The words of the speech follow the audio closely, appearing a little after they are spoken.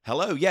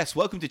Hello, yes,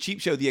 welcome to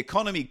Cheap Show, the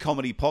economy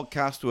comedy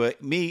podcast where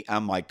me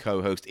and my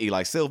co-host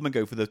Eli Silverman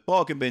go for the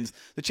bargain bins,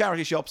 the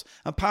charity shops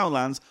and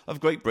poundlands of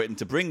Great Britain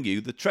to bring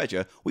you the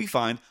treasure we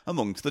find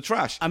amongst the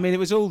trash. I mean, it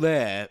was all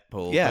there,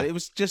 Paul. Yeah. But it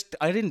was just,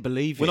 I didn't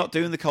believe it. We're not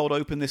doing the cold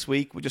open this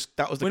week.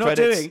 That was the We're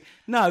credits. not doing,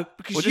 no,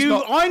 because We're just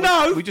not- I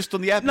know. We just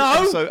done the No.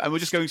 episode and we're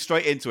just going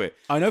straight into it.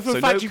 I know for So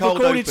a fact no you've cold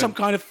recorded open. some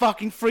kind of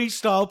fucking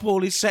freestyle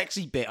Paulie's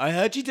sexy bit. I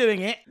heard you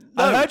doing it.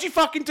 No. I heard you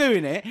fucking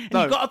doing it. And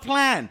No. you've got a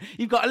plan.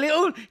 You've got a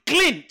little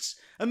glint,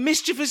 a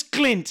mischievous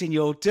glint in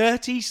your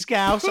dirty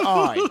scouse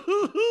eye.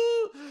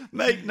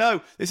 Mate,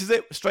 no, this is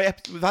it. Straight up.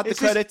 We've had the Is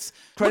this- credits.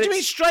 What do you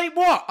mean straight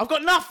what? I've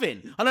got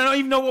nothing. I don't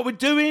even know what we're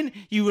doing.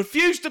 You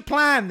refused to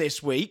plan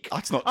this week.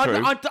 That's not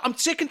true. I'm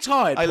sick and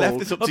tired, I Paul, left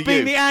this up of to being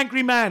you. the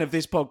angry man of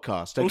this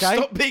podcast, okay?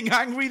 Well, stop being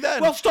angry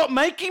then. Well, stop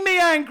making me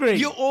angry.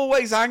 You're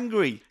always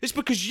angry. It's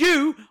because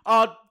you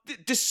are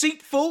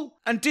deceitful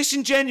and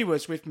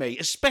disingenuous with me,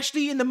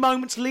 especially in the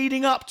moments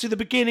leading up to the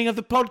beginning of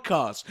the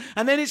podcast.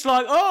 And then it's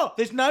like, oh,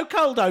 there's no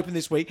cold open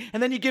this week.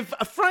 And then you give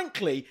a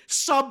frankly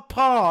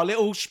subpar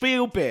little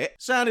spiel bit,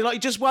 sounding like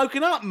you've just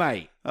woken up,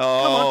 mate. Come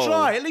on,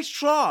 try. At least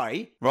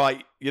try.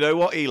 Right, you know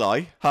what,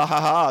 Eli? Ha ha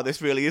ha,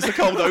 this really is a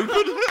cold open.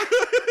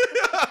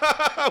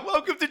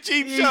 Welcome to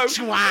Cheap You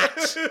Show.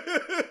 twat.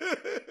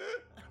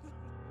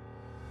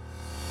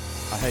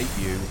 I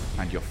hate you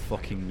and your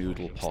fucking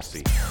noodle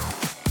posse.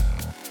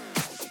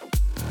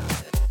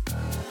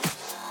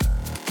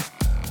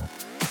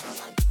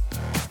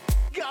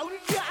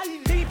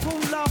 People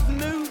love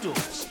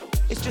noodles.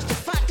 It's just a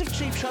fact of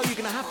Cheap Show you're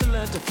going to have to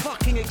learn to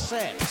fucking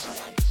accept.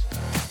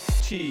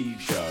 Cheap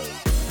Show.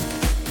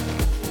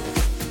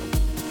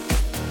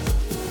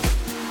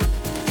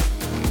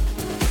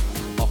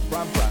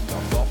 Off-brand brand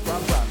off,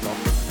 off-brand brand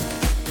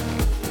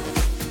off.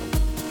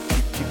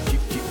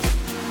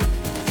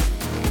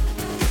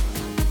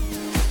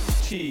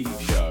 Cheap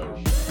Show.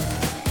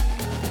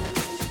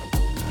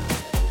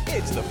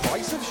 It's the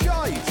price of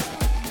shite.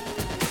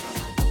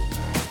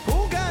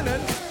 Paul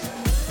Gannon.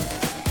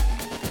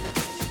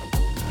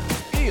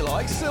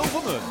 Eli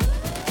Silverman.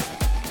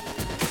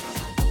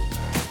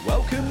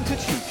 Welcome to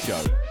Cheap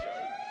Show.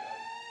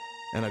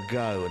 And I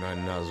go and I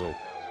nuzzle.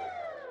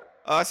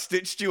 I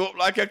stitched you up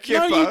like a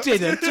kipper. No, you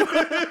didn't.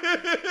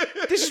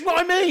 This is what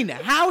I mean.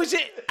 How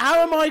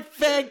am I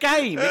fair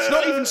game? It's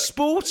not even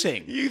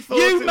sporting. You thought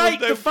it make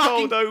was no the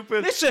fucking cold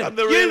open, Listen, and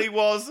there really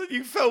was, and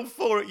you fell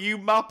for it. You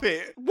map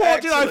it.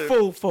 What did I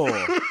Excellent. fall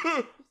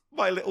for?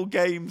 My little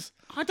games.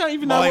 I don't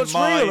even know My what's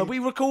mind. real. Are we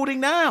recording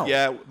now?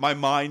 Yeah, my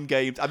mind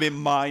games. I'm in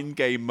mind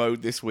game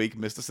mode this week,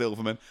 Mr.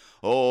 Silverman.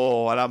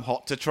 Oh, and I'm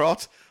hot to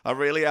trot. I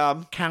really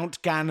am.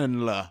 Count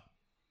Ganonler.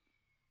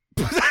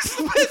 That's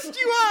the best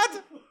you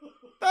had.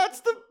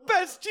 That's the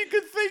best you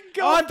could think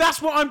of.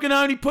 That's what I'm going to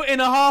only put in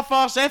a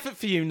half-ass effort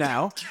for you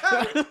now.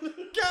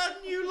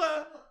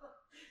 Ganula.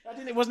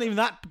 It wasn't even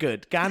that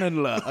good.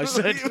 Ganonler, I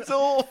said. It was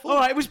awful. All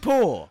right, it was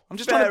poor. I'm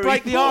just trying to Very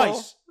break the poor.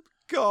 ice.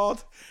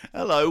 God.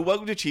 Hello,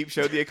 welcome to Cheap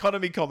Show, the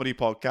economy comedy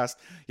podcast.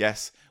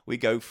 Yes, we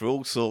go through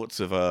all sorts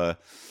of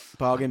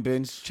Bargain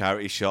bins.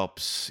 charity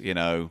shops, you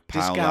know,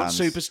 Discount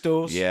Poundlands.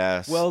 superstores.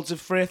 Yes. Worlds of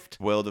thrift.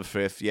 World of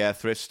Thrift, yeah,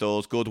 thrift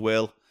stores,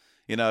 Goodwill.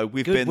 You know,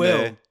 we've Goodwill.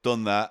 been there,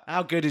 done that,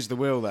 How good is the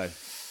will, though?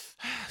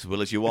 as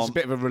well as you It's a want.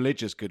 bit of a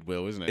religious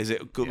goodwill, isn't it? Is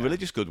it good,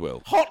 religious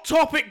Goodwill? Hot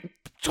topic.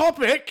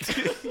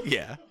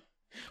 Yeah.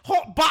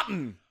 Hot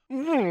button.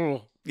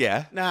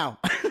 Yeah. Now,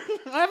 I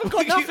haven't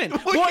got nothing.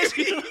 What is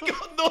you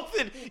got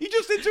nothing. You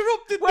just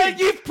interrupted Well, me.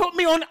 you've put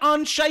me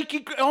on shaky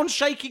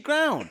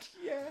ground.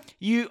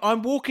 Yeah.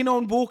 I'm walking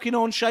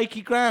on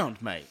shaky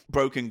ground, mate.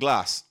 Broken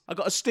glass. I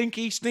got a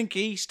stinky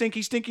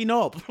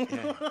knob.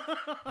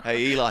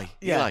 Hey, Eli.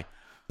 Yeah. Eli.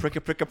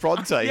 Pricka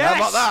pronte. Yes. How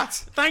about that?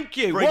 Thank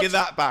you. Bringing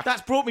that back.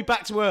 That's brought me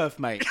back to earth,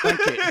 mate. Thank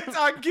you. It's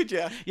anchored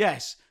you.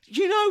 Yes.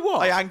 You know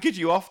what? I anchored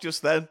you off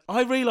just then.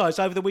 I realised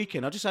over the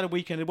weekend, I just had a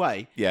weekend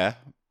away, Yeah.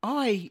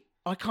 I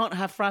can't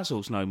have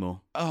frazzles no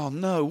more. Oh,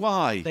 no.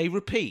 Why? They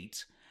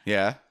repeat.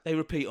 Yeah. They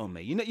repeat on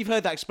me. You know, you've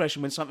heard that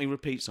expression when something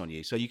repeats on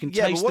you, so you can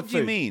Yeah, taste but what the do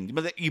you food. mean?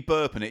 But you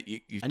burp and you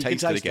And you can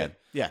taste it again.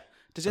 Yeah.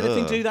 Does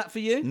anything Ugh. do that for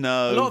you?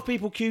 No. A lot of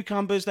people,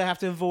 cucumbers, they have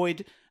to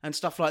avoid and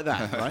stuff like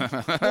that, right?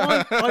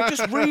 Well, I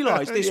just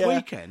realised this Yeah.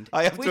 weekend.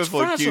 I have to which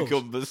avoid frazzles.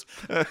 cucumbers.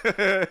 No,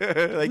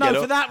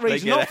 for that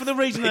reason, not for the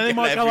reason that they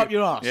might go up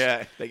your arse.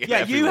 Yeah, they get Yeah,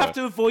 you everywhere. have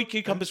to avoid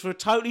cucumbers for a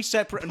totally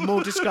separate and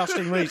more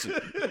disgusting reason.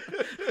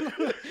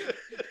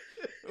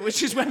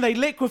 Which is when they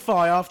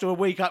liquefy after a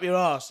week up your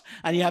arse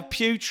and you have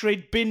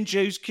putrid bin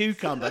juice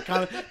cucumber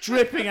kind of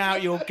dripping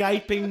out your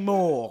gaping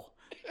maw.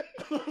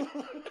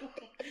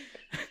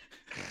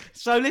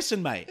 So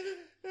listen, mate.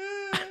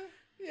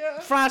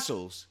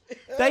 Frazzles,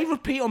 they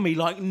repeat on me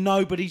like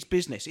nobody's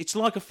business. It's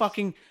like a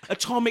fucking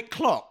atomic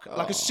clock,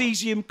 like a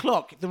cesium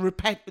clock.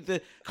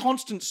 The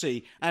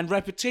constancy and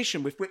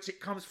repetition with which it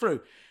comes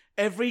through.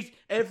 Every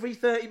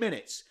 30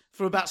 minutes,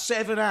 for about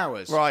 7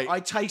 hours. Right. I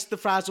taste the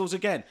Frazzles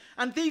again.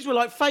 And these were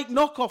like fake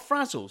knockoff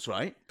Frazzles,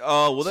 right?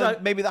 Oh, well,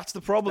 then maybe that's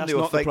the problem. They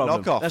were fake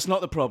knockoff. That's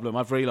not the problem.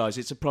 I've realised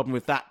it's a problem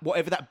with that,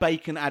 whatever that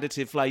bacon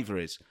additive flavour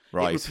is.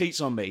 Right. It repeats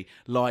on me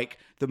like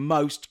the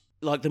most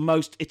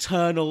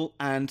eternal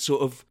and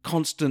sort of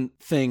constant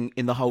thing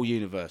in the whole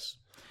universe.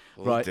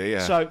 Right. Dear.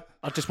 So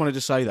I just wanted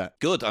to say that.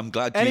 Good. I'm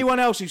glad you... Anyone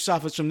else who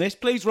suffers from this,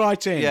 please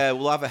write in. Yeah,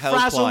 we'll have a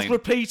Frazzles helpline.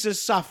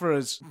 repeaters,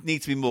 sufferers.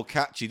 Needs to be more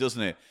catchy,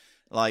 doesn't it?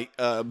 Like...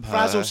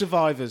 Frazzle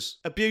survivors.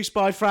 Abuse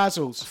by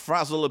Frazzles.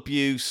 Frazzle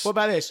abuse. What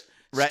about this?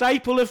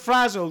 Staple of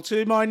Frazzle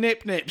to my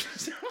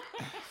nip-nips.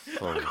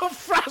 I've got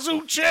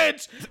Frazzle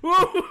cheds.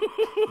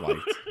 Right.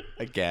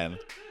 Again.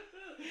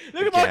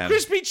 Look at my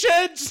crispy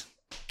cheds.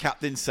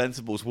 Captain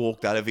Sensible's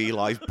walked out of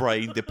Eli's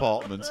brain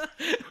department.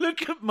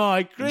 Look at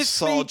my crispy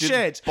Sergeant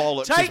cheds.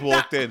 Bollocks Take has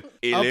walked in.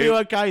 I'll be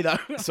okay, though.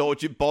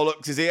 Sergeant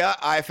Bollocks is here.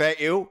 I thank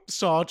you.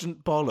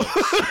 Sergeant Bollocks.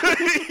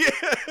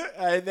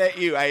 I thank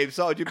you. I am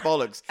Sergeant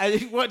Bollocks.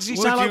 What does he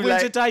sound like,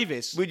 Winter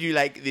Davis? Would you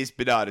like this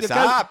banana,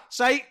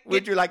 sir?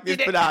 Would you like this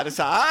banana,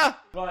 sir? Right,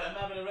 I'm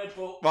having a Red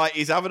Bull. Right,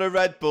 he's having a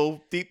Red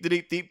Bull. Deep.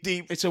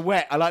 It's a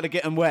wet. I like to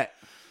get them wet.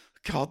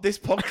 God, this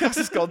podcast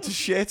has gone to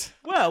shit.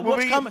 Well,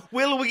 what's coming?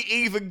 Will we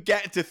even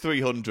get to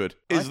 300?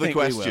 Is the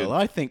question.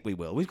 I think we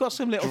will. We've got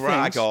some little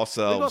Drag things.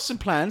 ourselves. We've got some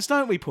plans,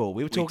 don't we, Paul?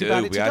 We were talking we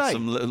about it today. We had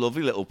some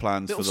lovely little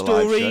plans little for the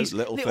stories,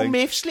 live show. little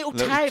myths, little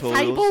toils.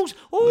 fables.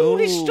 Oh,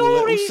 the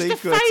stories, the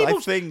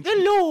fables,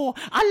 the lore.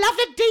 I love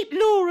the deep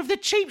lore of the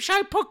Cheap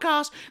Show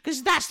podcast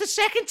because that's the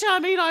second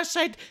time Eli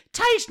said,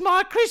 "Taste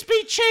my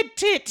crispy ched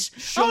tits."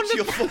 Shut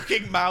your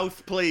fucking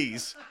mouth,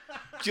 please.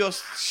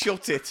 Just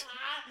shut it.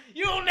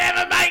 You'll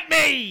never make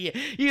me!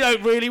 You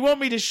don't really want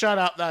me to shut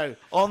up, though.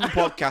 On the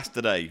podcast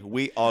today,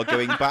 we are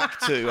going back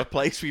to a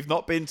place we've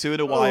not been to in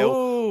a while.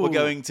 Ooh. We're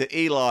going to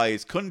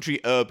Eli's Country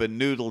Urban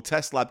Noodle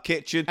Test Lab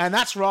Kitchen. And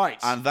that's right.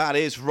 And that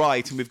is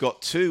right. And we've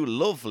got two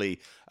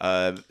lovely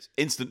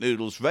instant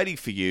noodles ready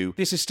for you.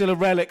 This is still a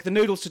relic. The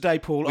noodles today,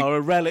 Paul, are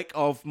a relic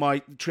of my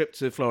trip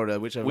to Florida,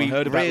 which I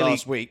heard about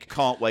last week.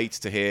 Can't wait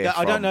to hear.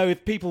 I don't know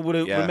if people would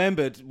have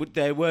remembered.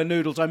 There were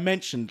noodles I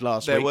mentioned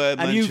last week.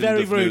 And you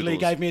very rudely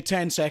gave me a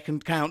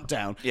 10-second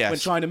countdown when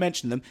trying to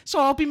mention them. So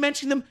I'll be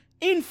mentioning them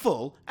in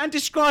full and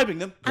describing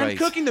them and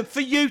cooking them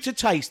for you to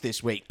taste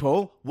this week,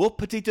 Paul.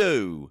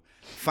 Whoopity-doo.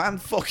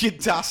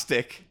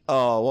 Fan-fucking-tastic.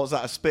 Oh, what was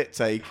that, a spit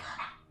take?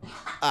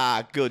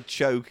 Good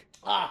choke.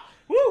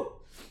 Woo!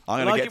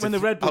 I like it when the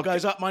Red Bull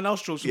goes up my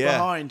nostrils from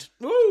behind.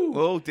 Woo!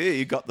 Oh dear,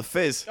 you got the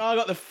fizz. I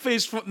got the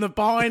fizz from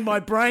behind my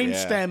brain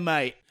stem,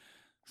 mate.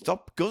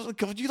 Stop guzzling.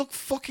 God, you look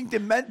fucking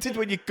demented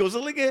when you're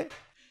guzzling it.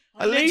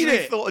 I need literally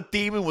it. thought a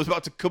demon was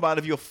about to come out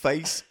of your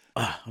face.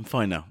 I'm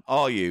fine now.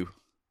 Are you?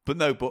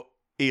 But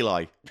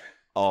Eli,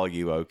 are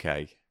you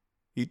okay?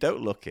 You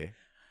don't look it.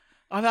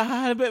 I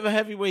had a bit of a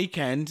heavy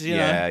weekend, you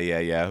know.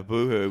 Yeah.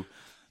 Boo-hoo.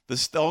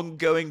 The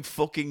ongoing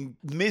fucking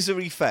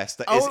misery fest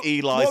that is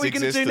Eli's what are we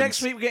existence. going to do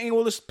next week? We're getting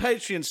all this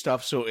Patreon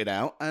stuff sorted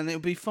out, and it'll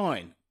be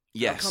fine.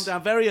 Yes. I'll come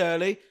down very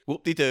early.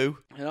 Whoop-de-doo.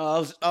 And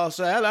I'll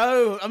say,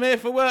 hello, I'm here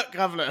for work,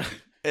 Governor.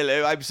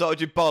 Hello, I'm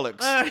Sergeant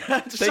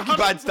Bollocks. Take your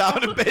pants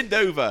down and bend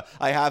over.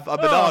 I have a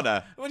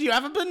banana. Would you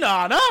have a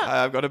banana?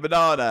 I've got a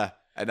banana,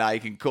 and I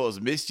can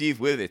cause mischief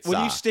with it, Will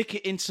sir. you stick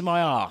it into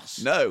my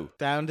arse? No.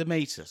 Down the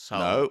meter, so.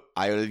 No,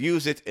 I will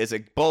use it as a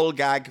ball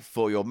gag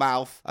for your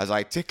mouth as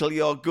I tickle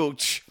your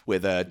gooch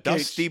with a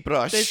dusty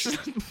brush.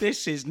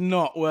 This is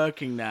not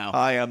working now.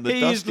 I am the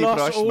dusty lost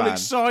brush all man.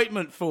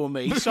 excitement for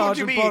me, What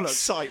Sergeant do you mean Bollocks.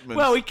 excitement?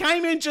 Well, he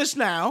came in just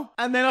now,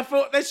 and then I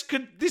thought this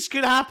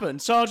could happen.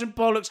 Sergeant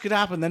Bollocks could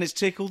happen. Then it's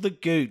tickled the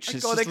gooch. I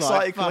It's got just excited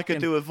like because I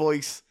could do a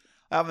voice.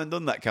 I haven't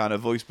done that kind of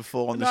voice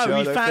before on the show. No, I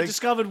we don't think.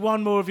 discovered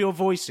one more of your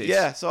voices.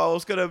 Yeah, so I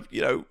was going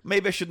to,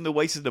 maybe I shouldn't have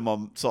wasted them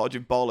on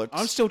Sergeant Bollocks.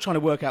 I'm still trying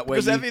to work out where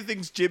because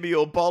everything's Jimmy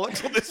or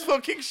Bollocks on this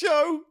fucking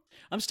show.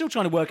 I'm still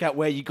trying to work out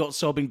where you got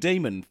Sobbing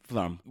Demon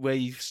from, where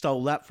you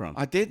stole that from.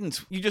 I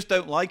didn't. You just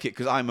don't like it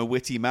because I'm a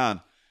witty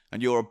man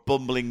and you're a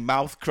bumbling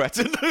mouth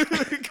cretin.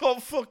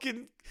 Can't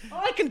fucking...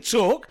 I can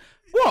talk.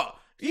 What?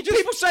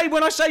 People say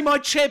when I say my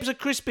chebs are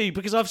crispy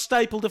because I've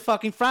stapled a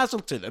fucking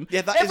frazzle to them.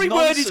 Yeah, Every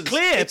word is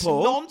clear, it's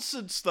Paul.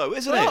 Nonsense, though,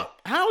 isn't it? What?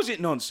 How is it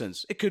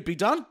nonsense? It could be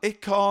done.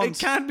 It can't. It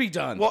can be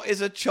done. What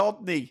is a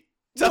chodney?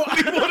 Tell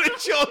me what a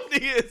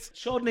chodney is.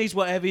 Chodney's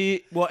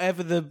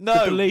whatever the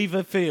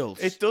believer feels.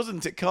 It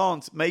doesn't. It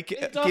can't. Make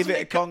it. doesn't. Give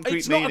it a concrete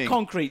it's meaning. It's not a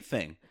concrete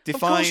thing.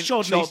 Define of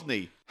course,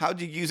 chodney. How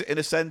do you use it in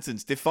a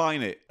sentence?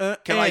 Define it.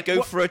 Can I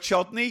go for a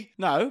chodney?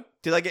 No.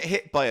 Did I get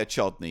hit by a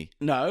chodney?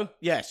 No.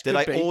 Yes. Did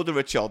I order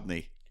a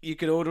chodney? You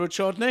could order a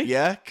chodney?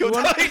 Yeah. Could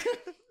I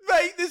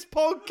make this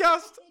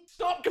podcast?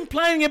 Stop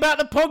complaining about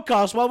the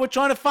podcast while we're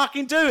trying to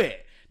fucking do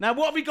it. Now,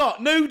 what have we got?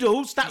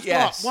 Noodles,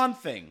 that's one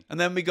thing. And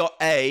then we got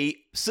a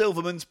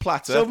Silverman's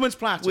Platter. Silverman's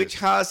Platter. Which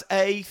has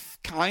a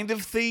kind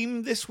of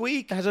theme this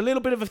week. It has a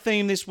little bit of a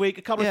theme this week.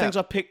 A couple of things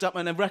I picked up,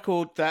 and a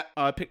record that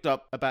I picked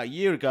up about a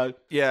year ago.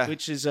 Yeah.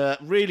 Which is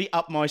really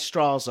up my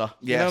Strasser.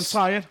 You know what I'm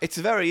saying? It's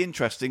a very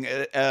interesting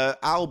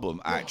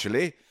album,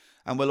 actually.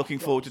 and we're looking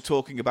forward to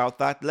talking about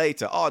that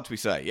later. Odd, we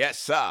say. Yes,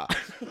 sir.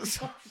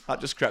 That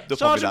just crept up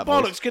Sergeant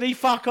on me, that Bollocks, can he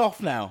fuck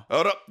off now?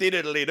 voice.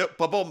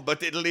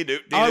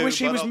 I wish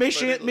he was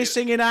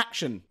missing in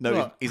action. No,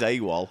 Right. he's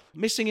AWOL.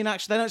 Missing in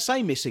action. They don't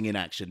say missing in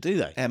action, do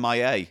they?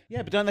 MIA.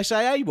 Yeah, but don't they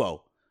say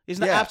AWOL?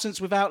 Isn't that Yeah.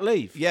 absence without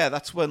leave? Yeah,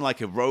 that's when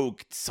like a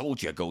rogue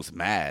soldier goes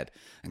mad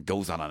and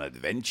goes on an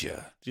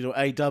adventure. Do you know what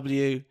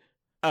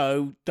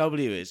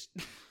AWOW is?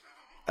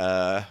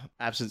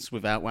 Absence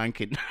without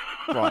wanking.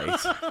 Right.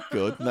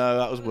 Good. No,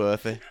 that was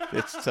worth it.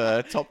 It's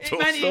top It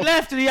meant he stuff.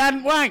 left and he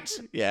hadn't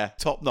wanked. Yeah,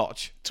 top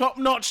notch.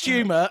 Top-notch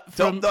humour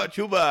Top notch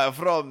humor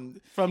from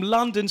from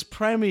London's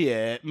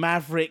premier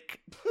maverick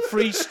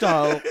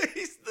freestyle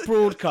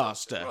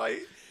broadcaster. right.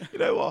 You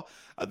know what?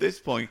 At this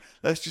point,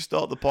 let's just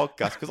start the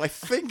podcast because I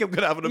think I'm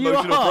going to have an You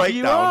emotional are, breakdown.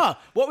 you are.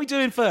 What are we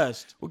doing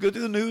first? We're going to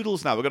do the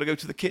noodles now. We're going to go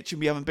to the kitchen.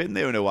 We haven't been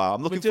there in a while.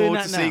 I'm looking doing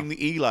forward to that now. seeing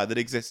the Eli that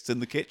exists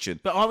in the kitchen.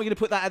 But aren't we going to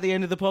put that at the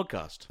end of the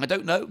podcast? I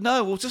don't know.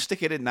 No, we'll just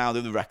stick it in now.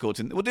 Do the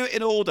records. We'll do it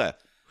in order.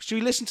 Should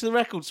we listen to the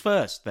records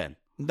first then?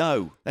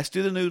 No, let's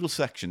do the noodle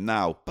section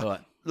now.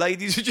 Right.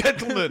 Ladies and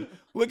gentlemen,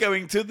 we're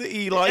going to the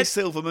Eli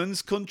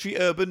Silverman's Country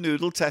Urban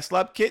Noodle Test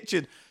Lab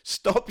kitchen.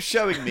 Stop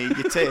showing me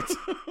your tit.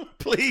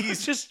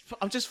 Please.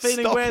 I'm just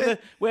feeling Stop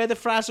where it. the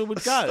frazzle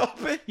would go.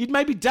 Stop it. You'd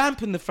maybe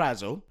dampen the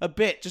frazzle a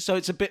bit, just so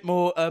it's a bit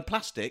more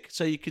plastic,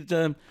 so you could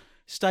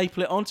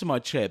staple it onto my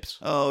chips.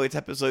 Oh, it's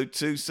episode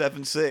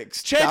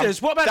 276.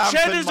 Cheddars. What about Dampen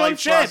cheddars my on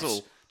chips?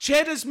 frazzle.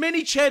 Cheddars,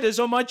 mini cheddars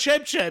on my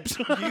chips.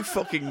 You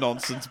fucking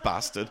nonsense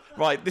bastard.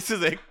 Right, this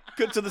is it.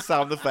 Good to the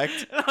sound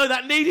effect. No,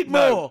 that needed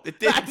No, more. it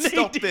didn't. That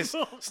Stop needed this.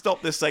 more.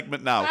 Stop this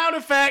segment now. Sound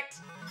effect.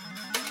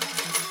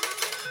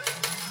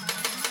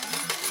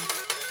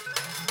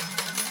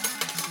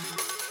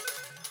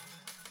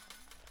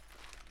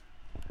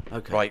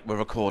 Okay. Right, we're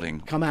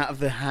recording. Come out of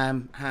the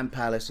ham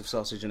palace of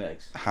sausage and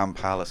eggs. Ham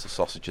Palace of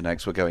Sausage and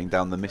Eggs. We're going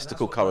down the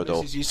mystical corridor.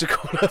 This is used to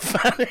call her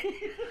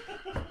Fanny.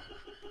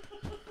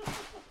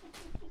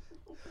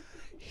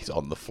 He's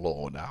on the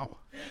floor now.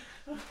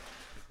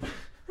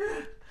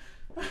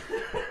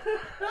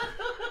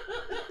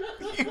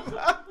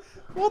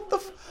 What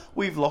the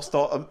We've lost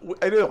our...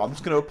 I know, I'm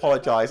just going to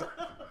apologise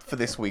for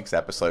this week's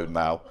episode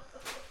now.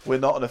 We're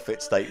not in a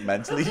fit state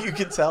mentally, you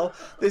can tell.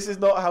 This is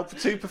not how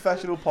two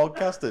professional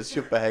podcasters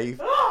should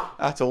behave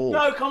at all.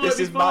 No, come on, this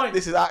it'll is be fine.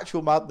 This is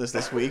actual madness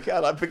this week,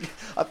 and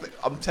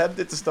I'm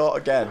tempted to start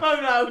again.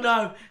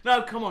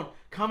 No, come on.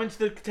 Come into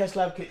the test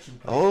lab kitchen.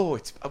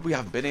 Please. Oh, we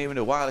haven't been here in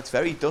a while. It's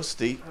very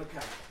dusty.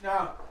 Okay.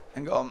 Now,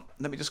 Hang on,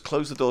 let me just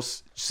close the door.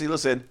 Seal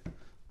us in.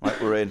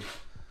 Right, we're in.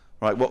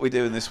 Right, what are we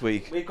doing this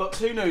week? we've got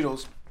 2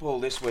 noodles, Paul,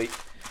 this week,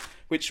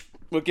 which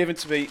were given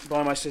to me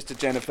by my sister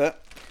Jennifer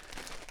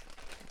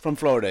from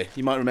Florida.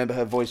 You might remember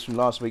her voice from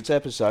last week's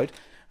episode.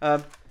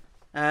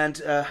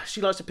 And she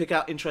likes to pick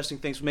out interesting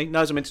things for me.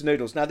 Knows I'm into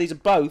noodles. Now, these are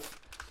both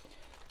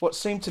what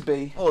seem to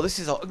be...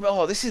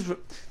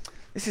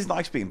 This is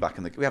nice being back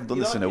in the... We haven't done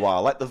You this like in a it? while.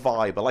 I like the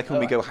vibe. I like when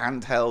we Alright. go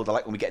handheld. I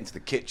like when we get into the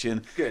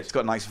kitchen. Good. It's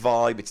got a nice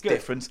vibe. It's Good.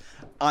 different.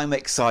 I'm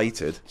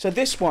excited. So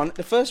this one,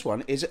 the first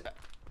one, is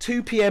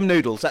 2 PM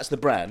Noodles. That's the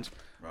brand.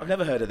 I've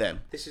never heard of them.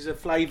 This is a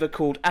flavour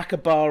called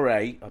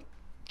Akabare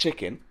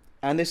chicken.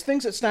 And there's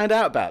things that stand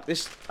out about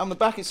this. On the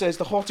back it says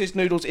the hottest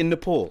noodles in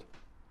Nepal.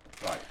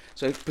 Right.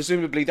 So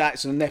presumably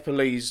that's a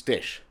Nepalese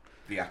dish.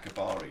 The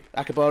akabari.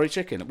 Akabari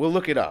chicken. We'll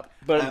look it up.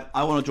 But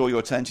I want to draw your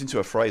attention to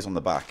a phrase on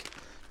the back,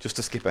 just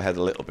to skip ahead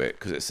a little bit,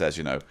 because it says,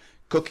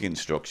 cooking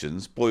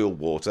instructions, boil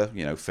water,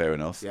 fair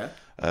enough. yeah,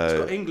 it's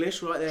got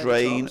English right there. at the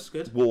top. Drain That's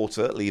good.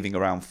 water, leaving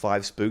around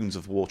 5 spoons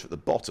of water at the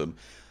bottom.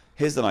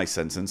 Here's the nice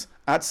sentence.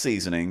 Add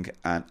seasoning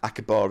and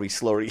akabari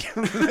slurry.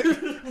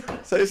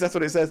 So that's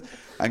what it says.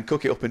 And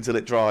cook it up until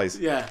it dries.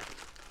 Yeah.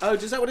 Oh,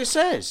 is that what it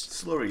says?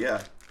 Slurry,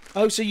 yeah.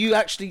 Oh, so you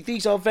actually,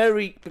 these are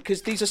very,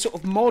 because these are sort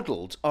of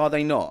modelled, are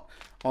they not,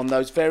 on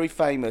those very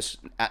famous,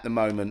 at the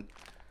moment,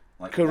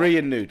 Like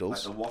Korean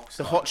noodles, like the wok the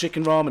style. hot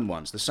chicken ramen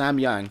ones, the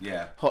Samyang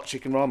Yeah. hot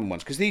chicken ramen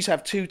ones, because these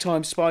have 2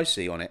 times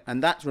spicy on it,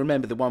 and that's,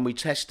 remember, the one we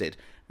tested,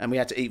 and we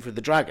had to eat for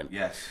the dragon.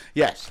 Yes.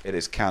 Yes. It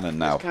is canon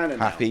now. Canon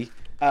now. Happy.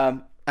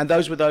 And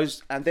those were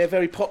those, and they're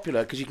very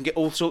popular because you can get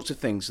all sorts of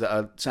things that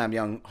are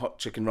Samyang hot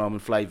chicken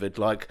ramen flavoured,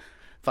 like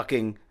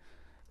fucking.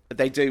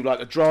 They do like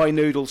a dry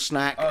noodle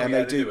snack, and yeah,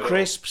 they they do do it all.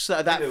 crisps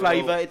that are that do it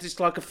flavour. all. It's just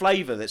like a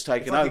flavour that's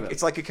taken over.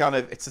 It's like a kind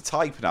of, it's a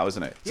type now,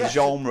 isn't it? It's Yeah. a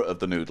genre of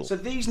the noodle. So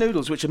these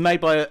noodles, which are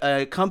made by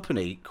a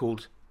company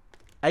called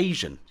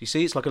Asian, you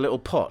see, it's like a little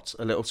pot,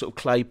 a little sort of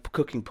clay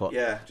cooking pot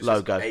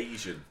logo.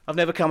 Asian. I've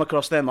never come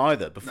across them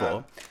either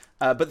before.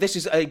 But this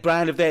is a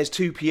brand of theirs,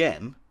 2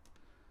 PM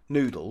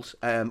noodles,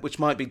 which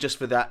might be just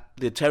for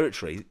the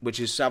territory, which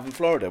is Southern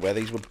Florida, where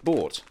these were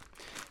bought.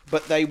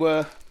 But they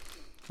were,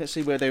 let's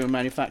see where they were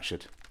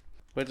manufactured.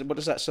 What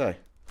does that say?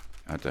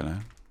 I don't know.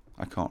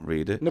 I can't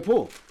read it.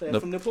 Nepal. They're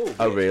from Nepal.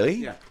 Oh, really?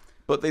 Yeah.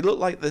 But they look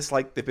like this,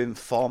 like they've been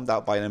farmed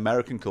out by an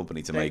American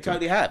company to They make them.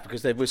 totally have,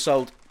 because they were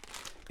sold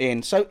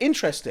in. So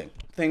interesting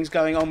things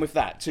going on with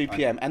that, 2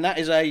 PM. And that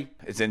is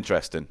It's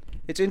interesting.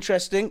 it's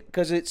interesting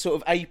because it's sort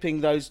of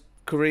aping those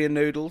Korean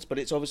noodles, but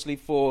it's obviously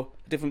for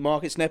different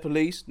markets.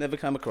 Nepalese, never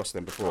come across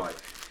them before. Right.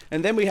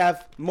 And then we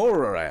have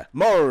Morara.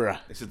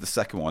 This is the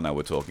second one now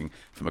we're talking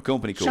from a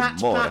company called Chat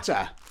Mora.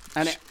 patter.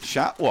 And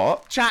Chat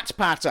what? Chat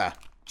patter.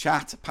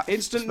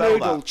 Instant spell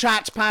noodle. that.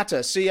 Chat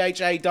patter.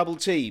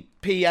 CHATT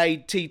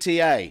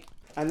PATTA.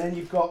 And then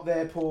you've got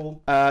there,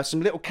 Paul,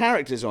 some little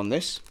characters on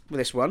this. With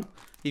this one,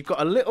 you've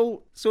got a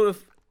little sort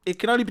of. It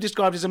can only be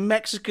described as a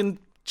Mexican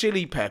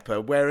chili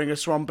pepper wearing a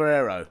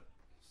sombrero.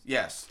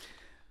 Yes.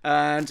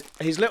 And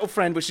his little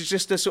friend, which is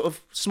just a sort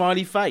of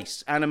smiley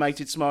face,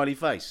 animated smiley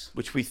face.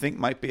 Which we think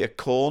might be a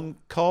corn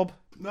cob.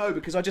 No,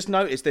 because I just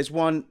noticed there's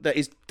one that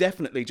is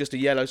definitely just a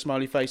yellow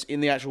smiley face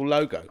in the actual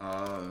logo.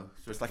 Oh,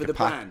 so it's like For a the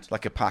pac, brand.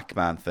 like a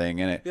Pac-Man thing,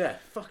 isn't it? Yeah,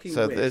 fucking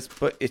So weird.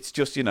 but it's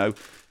just, you know,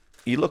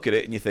 you look at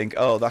it and you think,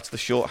 oh, that's the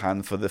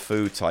shorthand for the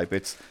food type.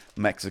 It's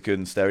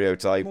Mexican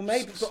stereotype. Well,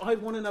 maybe, but I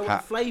want to know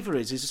what the flavour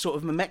is. Is it sort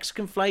of a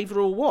Mexican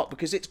flavour or what?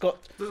 Because it's got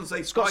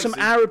it's got some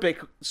Arabic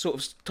sort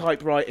of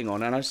type writing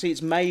on, and I see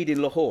it's made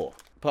in Lahore,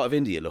 part of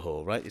India,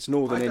 Lahore, right? It's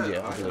northern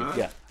India, I believe.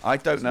 Yeah, I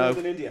don't know.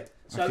 northern India.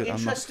 So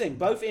interesting,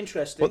 both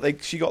interesting.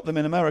 But she got them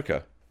in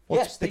America.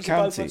 Yes, these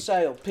are both on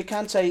sale.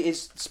 Picante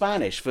is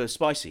Spanish for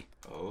spicy.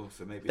 Oh,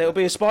 so maybe There'll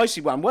be a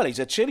spicy one. Well, he's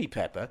a chili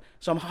pepper,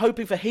 so I'm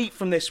hoping for heat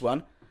from this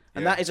one,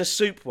 and that is a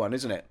soup one,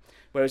 isn't it?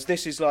 Whereas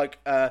this is like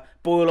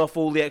boil off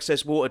all the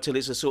excess water till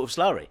it's a sort of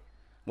slurry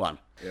one.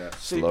 Yeah,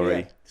 Soup,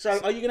 slurry. yeah. So,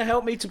 are you going to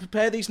help me to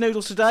prepare these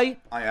noodles today?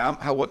 I am.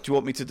 What do you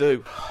want me to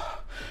do?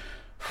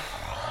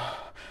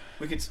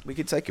 We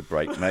could take a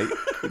break, mate.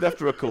 We'd have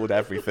to record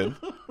everything.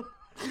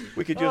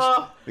 We could just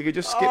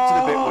skip to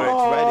the bit where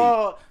it's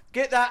ready.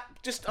 Get that.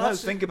 Just No,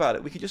 think about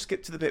it. We could just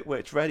skip to the bit where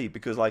it's ready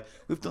because, like,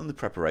 we've done the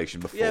prepreparation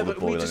before Yeah, the but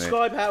we boiling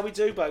describe how we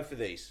do both of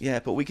these. Yeah,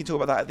 but we can talk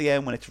about that at the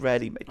end when it's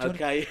ready. Mate. Do you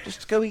Okay. wanna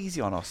just go easy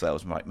on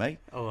ourselves, mate.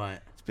 All right.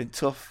 It's been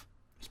tough.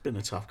 It's been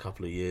a tough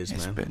couple of years,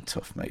 It's man. been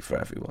tough, mate, for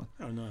everyone.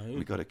 I know.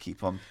 We've got to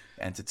keep on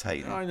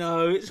entertaining. I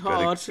know. It's hard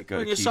gotta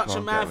when you're keep such a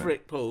on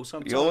maverick, Paul.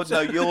 Sometimes.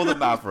 You're the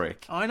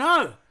maverick. I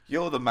know.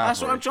 You're the maverick.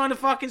 That's what I'm trying to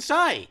fucking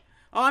say.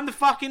 I'm the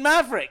fucking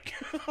maverick.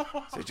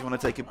 So do you want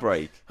to take a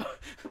break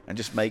and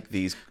just make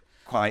these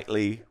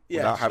quietly Yeah,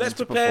 without so having let's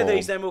to prepare perform?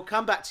 these, then we'll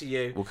come back to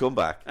you. We'll come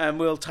back. And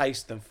we'll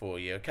taste them for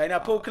you, okay? Now,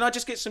 Paul, can I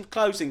just get some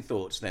closing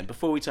thoughts then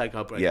before we take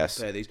our break? Yes.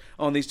 And prepare these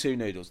on these two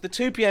noodles. The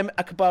 2 p.m.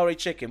 Akabari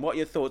chicken. What are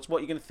your thoughts? What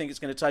are you going to think it's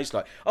going to taste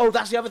like? Oh,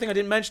 that's the other thing I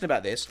didn't mention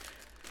about this,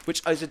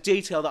 which is a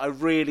detail that I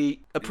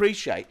really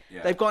appreciate.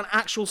 Yeah. They've got an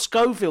actual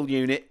Scoville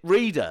unit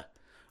reader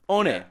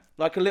on it,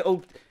 like a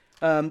little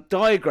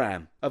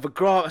diagram of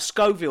a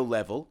Scoville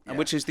level, and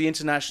which is the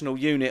international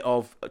unit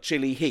of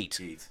chili heat.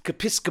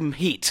 Capiscum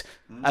heat,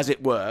 as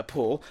it were,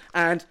 Paul.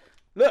 And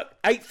look,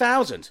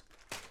 8,000.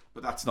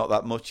 But that's not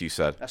that much, you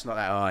said. That's not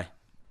that high.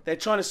 They're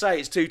trying to say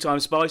it's 2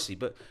 times spicy,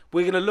 but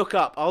we're going to look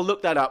up. I'll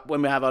look that up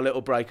when we have our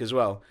little break as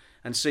well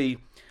and see.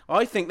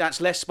 I think that's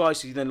less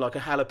spicy than like a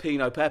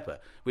jalapeno pepper,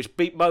 which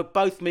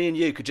both me and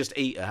you could just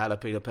eat a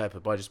jalapeno pepper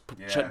by just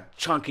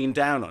chunking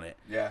down on it.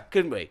 Yeah.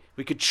 Couldn't we?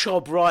 We could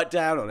chop right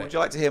down on it. Would you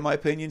like to hear my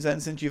opinions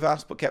then, since you've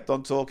asked but kept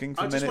on talking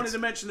for I minutes? just wanted to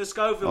mention the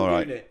Scoville All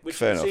right, unit, which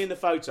fair you can see enough. in the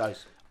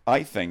photos.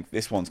 I think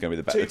this one's going to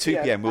be the better. 2 The 2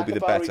 p.m. p.m. will be the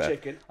Akabari better.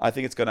 chicken. I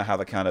think it's going to have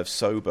a kind of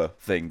sober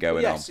thing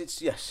going on.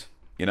 Yes.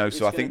 You know,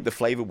 so I think gonna- the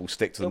flavour will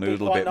stick to the It'll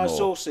noodle be a quite bit nice more.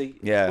 saucy.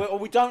 Yeah.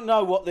 We don't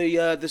know what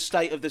the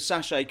state of the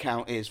sachet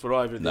count is for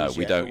either of these. No,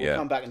 we yet, don't but we'll yet.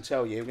 come back and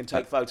tell you. We can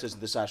take photos of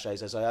the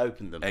sachets as I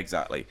open them.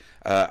 Exactly.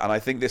 And I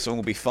think this one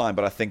will be fine,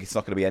 but I think it's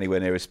not going to be anywhere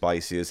near as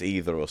spicy as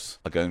either of us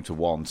are going to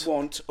want.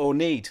 Want or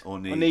need. Or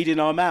need. I need in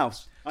our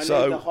mouths. I need the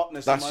So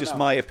hotness that's in my just mouth.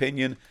 my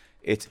opinion.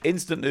 It's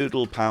instant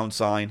noodle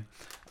 £,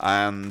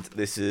 and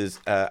this is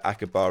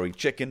Akabari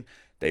chicken.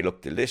 They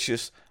look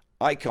delicious.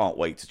 I can't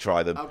wait to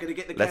try them. I'm gonna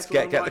get the Let's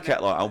kettle get on the right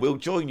kettle on, and we'll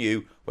join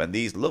you when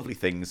these lovely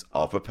things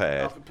are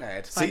prepared.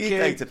 See Thank you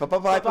later.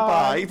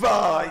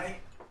 Bye.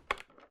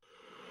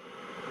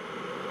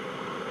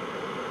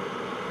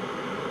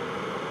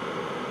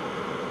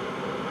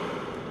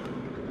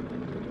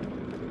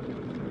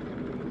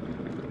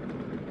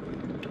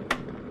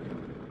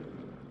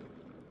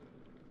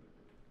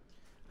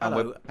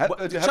 Hello.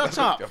 Shut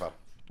up.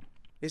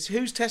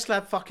 Whose Test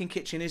Lab fucking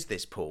kitchen is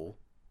this, Paul?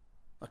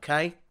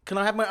 Okay? Can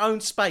I have my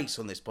own space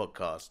on this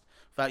podcast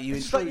without you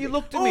It's like intruding? you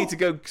looked at me to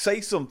go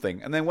say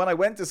something, and then when I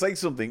went to say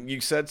something, you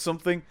said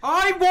something.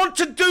 I want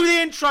to do the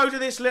intro to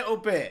this little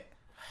bit.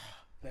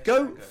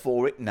 Go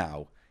for it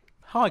now.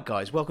 Hi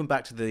guys, welcome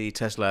back to the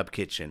Test Lab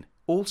kitchen.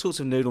 All sorts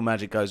of noodle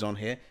magic goes on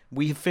here.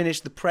 We have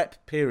finished the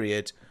prep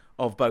period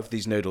of both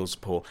these noodles,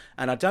 Paul.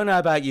 And I don't know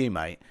about you,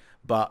 mate,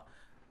 but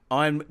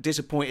I'm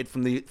disappointed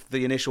from the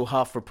initial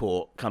half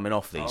report coming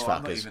off these fuckers.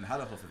 I've not even had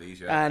a huff of these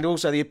yet. And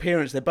also the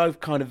appearance, they're both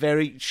kind of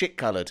very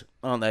shit-coloured,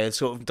 aren't they? It's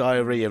sort of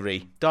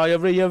diarrhea-y.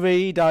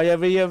 Diarrhea-y.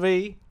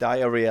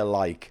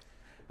 Diarrhea-like.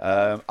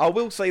 I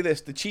will say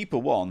this: the cheaper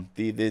one,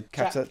 the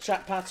Chat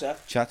patter,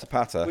 Chatter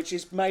Patter, which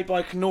is made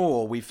by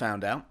Knorr, we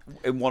found out.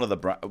 in one of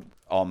the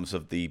arms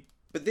of the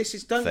But this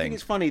is, don't thing. think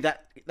it's funny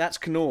that that's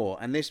Knorr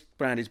and this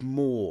brand is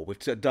More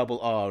with a double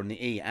R and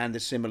the E and a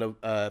similar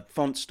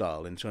font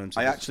style in terms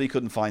of. I actually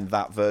couldn't find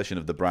that version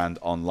of the brand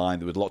online.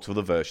 There were lots of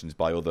other versions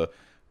by other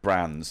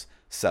brands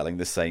selling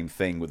the same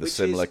thing with a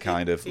similar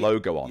kind of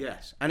logo on.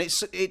 Yes, and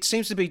it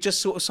seems to be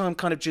just sort of some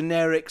kind of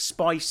generic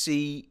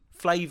spicy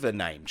flavour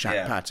name,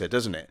 Chat Patter,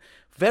 doesn't it?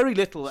 Very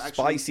little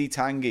actually. Spicy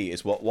tangy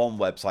is what one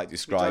website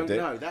described it.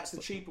 No, that's the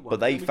cheaper one. But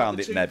they Then found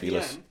we've it got the 2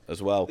 nebulous PM,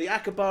 as well. The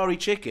Akabari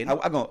chicken. Hang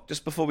on,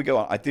 just before we go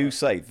on, I do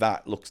say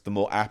that looks the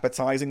more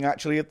appetising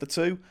actually of the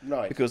two.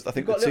 Right. Because I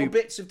think You've got the two little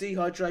bits of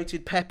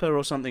dehydrated pepper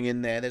or something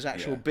in there. There's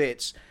actual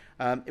bits.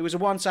 It was a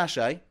 1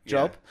 sachet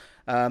job.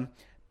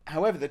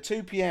 However, the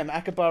 2 PM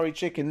Akabari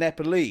chicken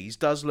Nepalese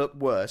does look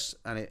worse,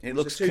 and it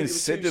looks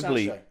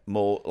considerably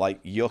more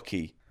like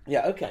yucky.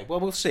 Yeah. Okay. Well,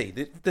 we'll see.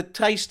 The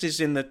taste is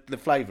in the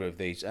flavour of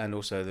these, and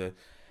also The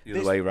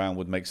other way around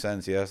would make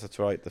sense. Yes, that's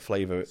right. The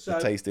flavour, the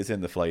taste is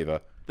in the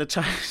flavour. the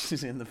taste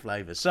is in the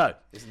flavour. So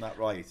Isn't that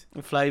right?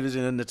 the flavour's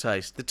in the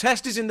taste. The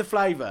test is in the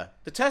flavour.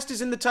 The test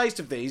is in the taste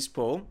of these,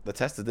 Paul. The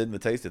test is in the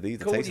taste of these.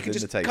 The Cool. taste You is can in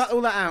just the taste. cut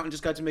all that out and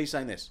just go to me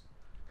saying this.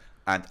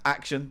 And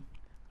action.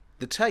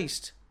 The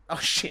taste. Oh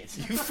shit.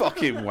 You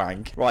fucking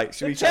wank. Right,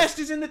 should we The test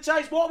is in the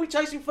taste. What are we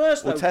tasting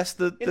first, though? We'll test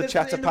the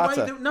chatter in the way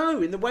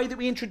patter. in the way that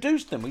we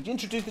introduced them. We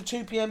introduced the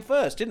 2 PM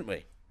first, didn't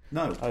we?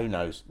 No. Who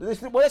knows? Well,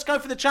 let's go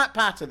for the chat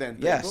patter then.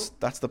 Yes,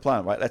 that's the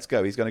plan. Right, let's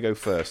go. He's going to go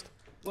first.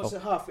 What's the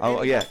huff? Oh,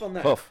 Any yeah. huff on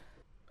that? Huff.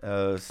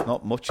 It's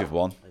not much of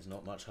one. There's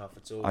not much huff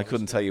at all. I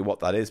couldn't tell you what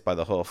that is by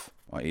the huff.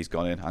 Right, he's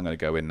gone in. I'm going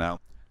to go in now.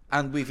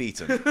 And we've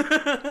eaten.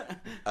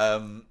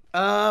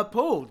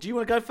 Paul, do you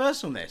want to go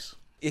first on this?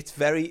 It's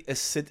very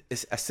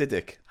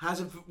acidic.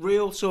 Has a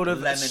real sort of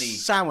Lemony.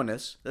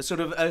 sourness, a sort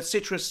of a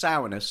citrus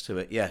sourness to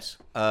it. Yes.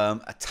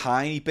 A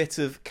tiny bit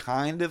of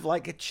kind of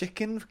like a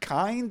chicken,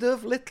 kind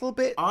of little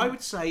bit. I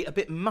would say a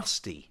bit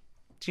musty.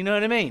 Do you know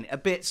what I mean? A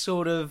bit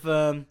sort of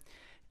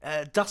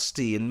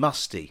dusty and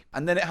musty.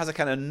 And then it has a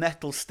kind of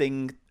nettle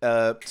sting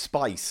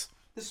spice.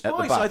 The at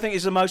spice, back. I think,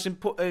 is the most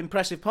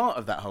impressive part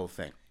of that whole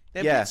thing.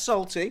 They're a Yeah. bit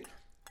salty.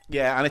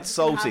 Yeah, and it's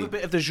Have salty. a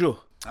bit of the jus.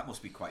 That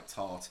must be quite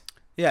tart.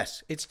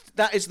 Yes,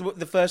 that is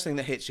the first thing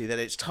that hits you, that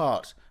it's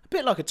tart. A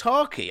bit like a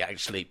tarky,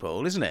 actually,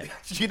 Paul, isn't it?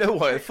 You know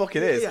what? It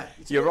fucking is.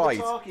 It's You're a bit right.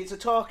 of a tarky. It's a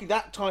tarky,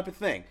 that type of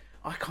thing.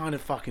 I kind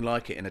of fucking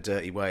like it in a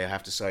dirty way, I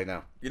have to say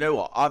now. You know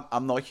what?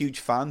 I'm not a huge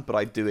fan, but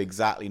I do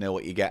exactly know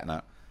what you're getting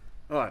at.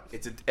 All right.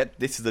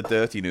 This is a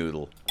dirty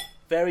noodle.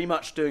 Very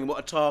much doing what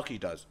a tarky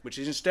does, which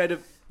is instead of...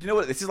 Do you know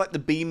what? This is like the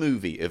B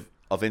movie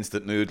of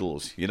instant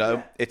noodles. You know,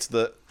 Yeah. it's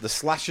the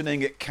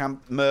slashing at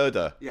Camp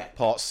Murder, Yeah.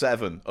 part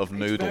 7 of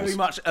noodles. Very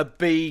much a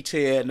B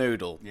tier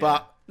noodle,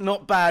 but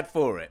not bad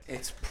for it.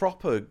 It's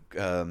proper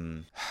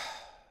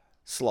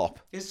slop,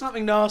 There's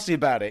something nasty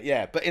about it,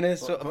 yeah, but in a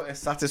sort of... but a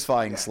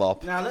satisfying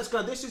slop. Now let's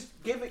go. This is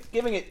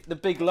giving it the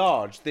big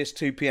large. This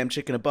 2 PM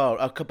chicken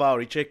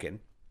kabari chicken.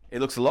 It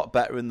looks a lot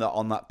better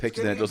on that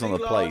picture than it does on the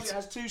Big large, plate. It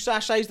has 2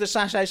 sachets. The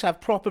sachets have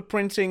proper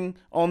printing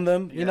on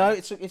them. You know,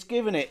 it's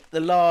giving it the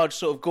large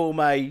sort of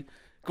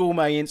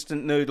gourmet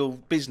instant noodle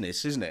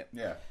business, isn't it?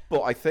 Yeah.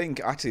 But I think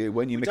actually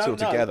when you mix it all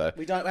Don't know. together,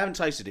 We haven't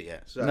tasted it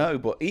yet. So. no.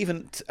 But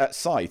even at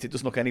sight, it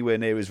doesn't look anywhere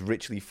near as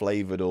richly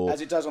flavoured or.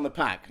 As it does on the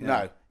pack.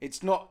 No,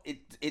 it's not.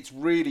 It's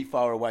really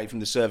far away from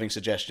the serving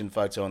suggestion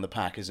photo on the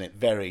pack, isn't it?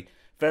 Very,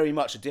 very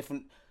much a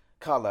different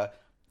colour,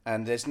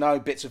 and there's no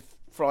bits of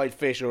fried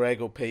fish or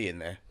egg or pea in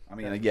there. I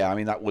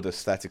mean, that would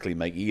aesthetically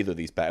make either of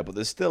these better, but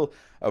there's still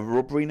a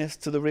rubberiness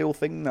to the real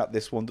thing that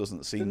this one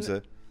doesn't seem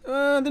to.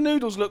 The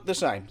noodles look the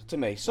same to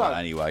me. So, Well,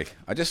 anyway,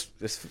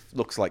 this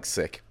looks like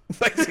sick.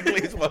 Basically,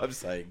 is what I'm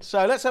saying.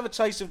 so let's have a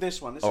taste of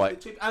this one. This All is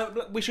right. the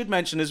look, we should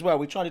mention as well.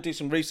 We tried to do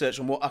some research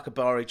on what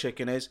Akabari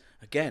chicken is.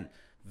 Again,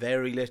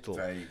 very little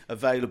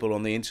available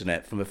on the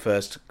internet from a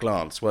first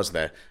glance, was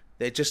there?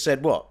 They just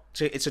said what?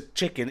 It's a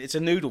chicken. It's a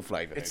noodle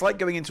flavour. It's like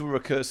going into a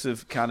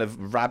recursive kind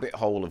of rabbit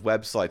hole of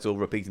websites, all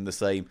repeating the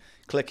same.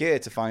 Click here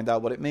to find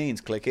out what it means.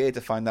 Click here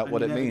to find out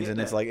what it means,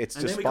 and it's like it's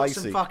and just then we spicy.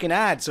 got some fucking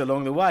ads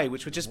along the way,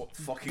 which were just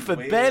fucking for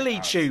weird belly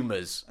ads.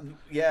 tumours.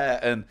 Yeah,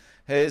 and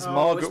here's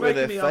Margaret with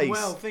her face.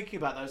 Unwell thinking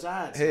about those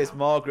ads. Here's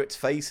Margaret's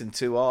face in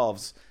 2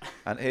 halves,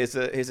 and here's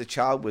a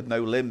child with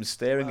no limbs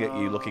staring at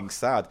you, looking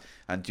sad.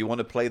 And do you want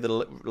to play the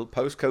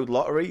postcode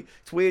lottery?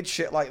 It's weird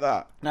shit like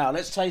that. Now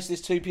let's taste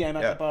this 2 PM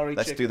Yeah, Akabari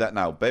let's chicken. do that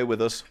now. Bear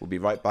with us. We'll be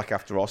right back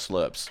after our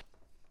slurps.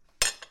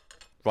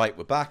 Right,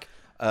 we're back.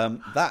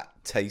 That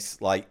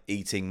tastes like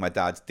eating my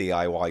dad's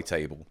DIY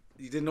table.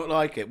 You did not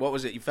like it. What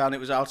was it? You found it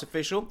was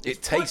artificial?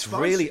 It tastes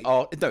really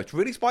no, it's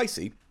really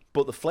spicy,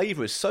 but the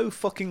flavour is so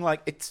fucking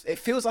like it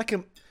feels like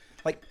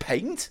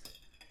paint,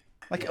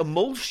 like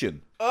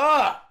emulsion.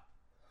 Ah!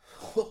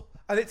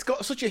 And it's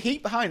got such a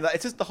heat behind that.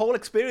 It's just the whole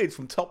experience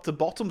from top to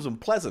bottom's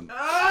unpleasant.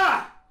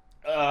 Ah!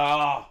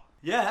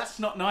 Yeah, that's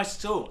not nice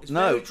at all. It's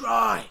No. very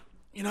dry.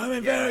 You know,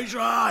 very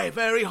dry,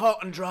 very hot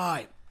and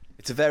dry.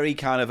 It's a very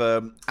kind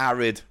of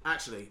arid,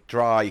 Actually,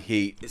 dry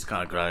heat. it's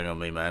kind of growing on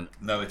me, man.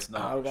 No, it's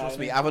not. Okay. Trust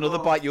me, have another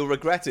bite, you'll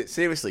regret it.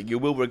 Seriously, you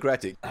will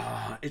regret it.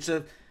 It's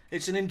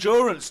an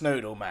endurance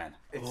noodle, man.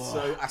 It's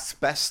so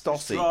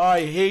asbestosy.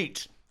 Dry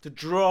heat. The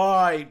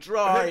dry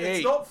heat.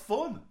 It's not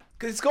fun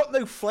because it's got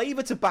no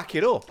flavour to back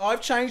it up.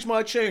 I've changed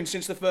my tune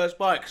since the first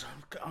bite because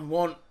I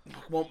want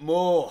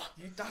more.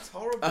 That's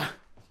horrible.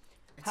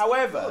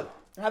 However,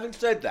 having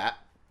said that,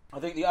 I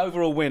think the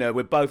overall winner,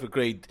 we're both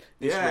agreed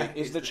this week,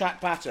 is the Chat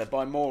Patter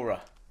by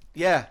Mora.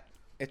 Yeah,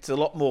 it's a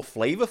lot more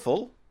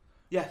flavourful.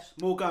 Yes,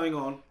 more going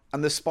on.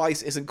 And the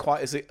spice isn't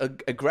quite as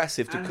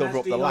aggressive to cover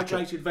up the lack of...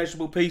 dehydrated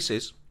vegetable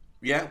pieces.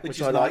 Yeah,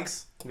 which is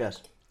nice.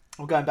 Yes.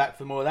 I'm going back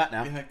for more of that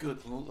now. Yeah, good.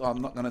 Well,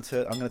 I'm going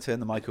to turn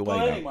the mic away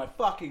Burning now. my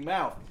fucking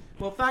mouth.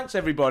 Well, thanks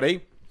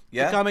everybody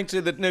Yeah? for coming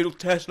to the Noodle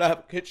Test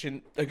Lab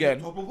kitchen again.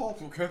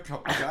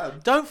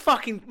 Don't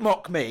fucking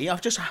mock me.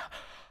 I've just...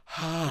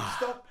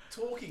 Stop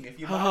talking if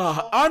you're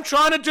I'm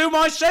trying to do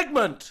my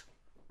segment.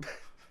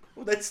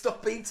 Well, then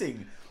stop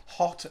eating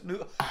hot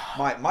noodle.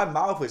 My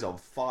mouth is on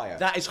fire.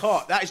 That is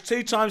hot. That is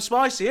 2 times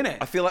spicy, isn't it?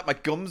 I feel like my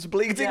gums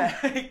bleeding. Yeah,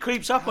 it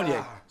creeps up on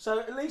you. So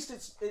at least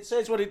it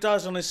says what it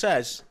does on it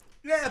says.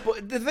 Yeah,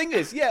 but the thing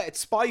is, yeah, it's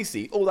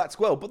spicy. All that's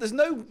well, but there's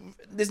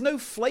no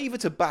flavour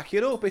to back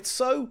it up. It's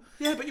so...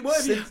 Yeah, but what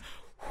have you...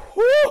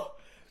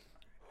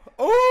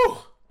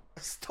 Oh!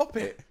 Stop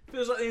it.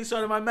 Feels like the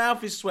inside of my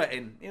mouth is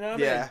sweating. You know what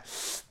Yeah.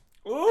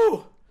 I mean?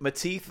 Ooh! My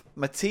teeth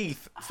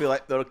feel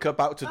like they're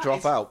about to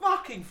drop out.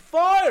 Fucking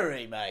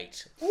fiery,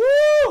 mate.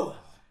 Woo!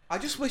 I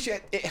just wish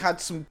it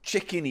had some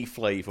chickeny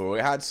flavour or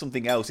it had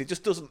something else. It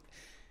just doesn't...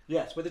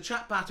 Yes, but the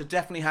Chat Patter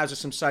definitely has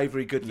some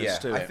savoury goodness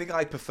to it. I think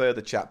I prefer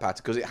the Chat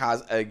Patter because it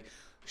has a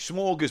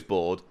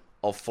smorgasbord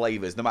of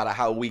flavours, no matter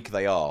how weak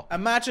they are.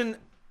 Imagine,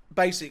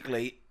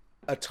 basically,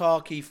 a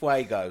Tarky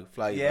Fuego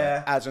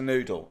flavour as a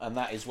noodle, and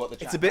that is what the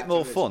Chat It's a bit Patter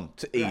more is. fun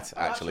to eat,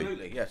 actually.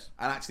 Absolutely, yes.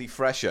 And actually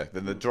fresher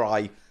than the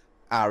dry,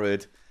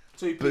 arid,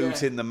 2 boot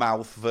p.m. in the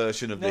mouth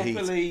version of the heat.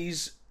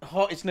 Nepalese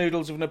hottest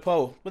noodles of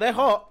Nepal. Well, they're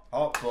hot.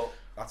 Hot, but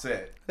that's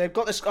it. They've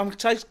got this. I'm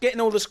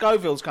getting all the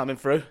Scovilles coming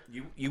through.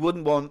 You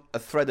wouldn't want a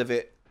thread of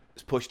it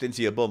pushed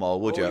into your bumhole,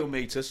 would Or you? your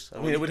meters. I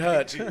mean, it would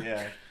hurt.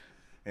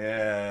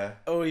 Yeah.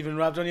 Or even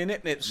rubbed on your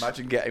nip-nips.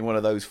 Imagine getting one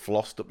of those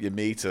flossed up your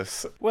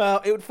meatus.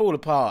 Well, it would fall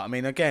apart. I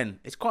mean,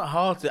 again, it's quite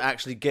hard to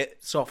actually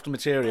get soft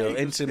material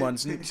into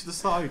one's... Into the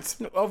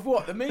sides. Of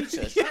what? The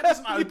meters? That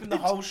doesn't open the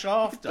whole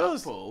shaft up,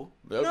 does. Paul.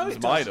 It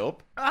opens mine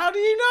up. How do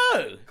you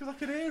know? Because I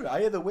can hear it. I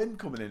hear the wind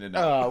coming in and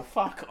out. Oh,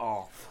 fuck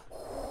off.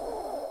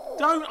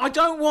 I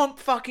don't want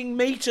fucking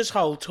meters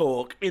hole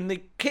talk in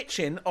the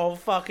kitchen of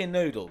fucking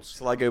noodles.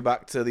 Shall I go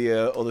back to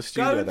the other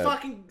studio Go and then?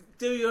 fucking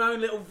do your own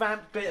little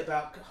vamp bit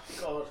about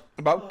God.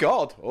 About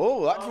God?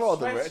 Oh, that's I'm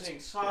rather rich. sweating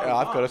so Yeah,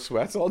 I've got a much.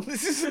 sweat on.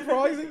 This is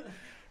surprising.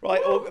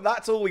 Right, well,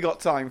 that's all we got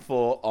time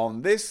for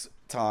on this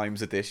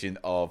time's edition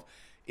of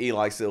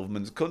Eli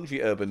Silverman's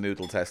Country Urban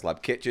Noodle Test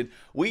Lab Kitchen.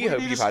 We hope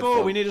need you've a had score.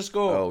 fun. We need a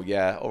score. Oh,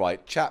 yeah. All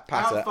right. Chat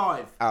Patter. Out of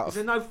 5. Out Is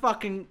of... there no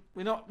fucking...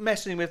 We're not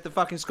messing with the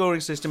fucking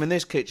scoring system in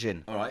this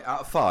kitchen. All right.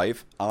 Out of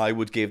 5, I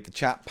would give the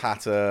Chat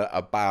Patter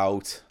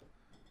about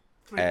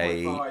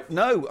 3.5.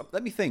 No,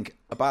 let me think.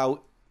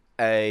 About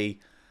a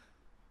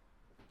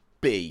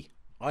B.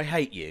 I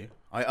hate you.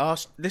 I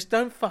asked... This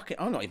don't fucking...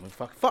 I'm not even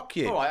fucking... Fuck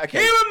you. All right, okay.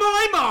 Here are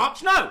my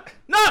marks! No!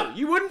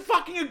 You wouldn't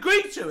fucking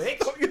agree to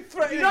it! You're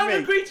threatening You don't me.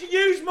 agree to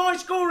use my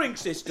scoring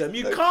system.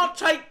 You can't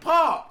take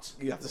part.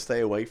 You have to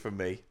stay away from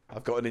me.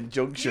 I've got an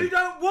injunction. You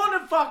don't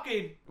want to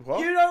fucking... What?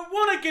 You don't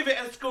want to give it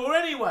a score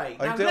anyway.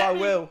 I Now do, let I me-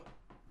 will.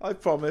 I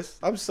promise.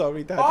 I'm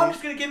sorry, Daddy. I'm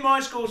just going to give my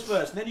scores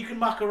first, and then you can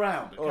muck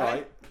around, okay? All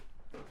right.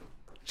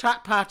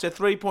 Chat Patter,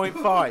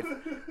 3.5.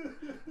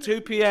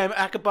 2 p.m.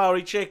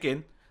 Akabari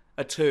chicken,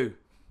 a 2.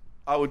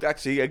 I would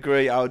actually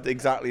agree. I would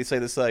exactly say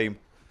the same.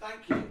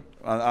 Thank you.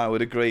 And I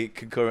would agree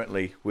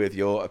concurrently with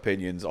your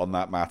opinions on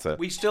that matter.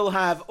 We still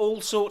have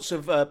all sorts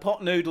of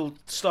pot noodle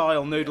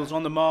style noodles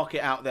on the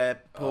market out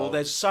there, Paul.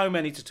 There's so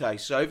many to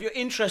taste. So if you're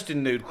interested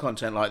in noodle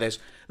content like this,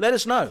 let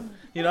us know.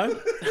 You know?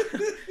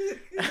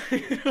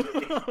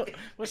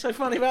 What's so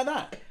funny about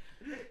that?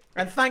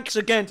 And thanks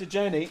again to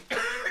Jenny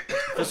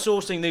for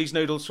sourcing these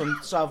noodles from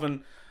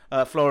southern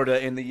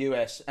Florida in the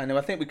US. And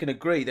I think we can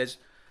agree there's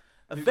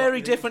a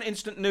very different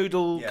instant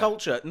noodle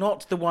culture,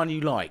 not the one you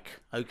like,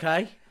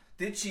 okay?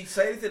 Did she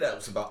say anything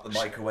else about the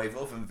microwave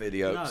oven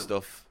video No.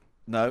 stuff?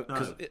 No,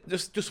 because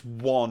just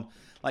one,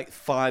 like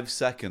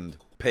 5-second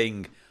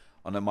ping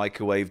on a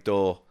microwave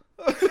door.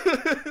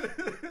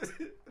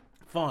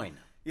 Fine.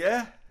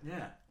 Yeah?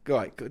 Yeah.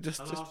 Right, good.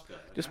 Just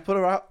put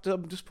her out.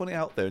 Just put it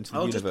out there into the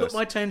I'll universe. just put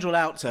my tendril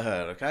out to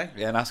her, okay?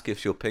 Yeah, and ask if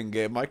she'll ping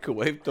a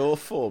microwave door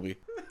for me.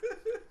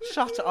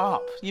 Shut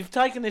up. You've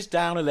taken this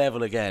down a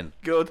level again.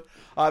 Good.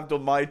 I've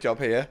done my job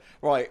here.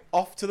 Right,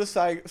 off to the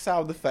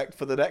sound effect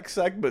for the next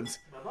segment.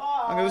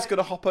 Bye-bye. I'm just going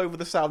to hop over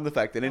the sound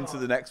effect and into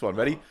the next one.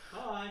 Ready?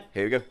 Bye.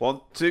 Here we go.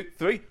 1, 2,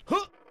 3.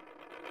 Huh.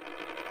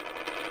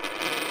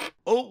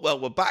 Oh, well,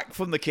 we're back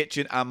from the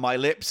kitchen and my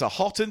lips are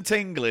hot and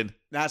tingling.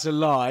 That's a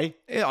lie.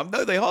 Yeah,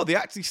 no, they are. They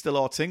actually still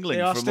are tingling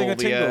They are from still all a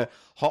tingle. the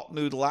hot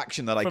noodle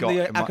action that I From got.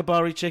 the in my-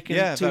 Akabari chicken,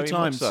 Yeah, 2 very much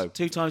times. so.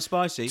 2 times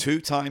spicy.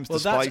 2 times Well,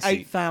 the that's spicy.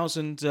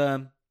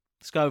 8,000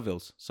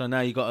 Scovilles. So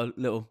now you got a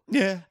little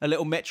Yeah.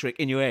 metric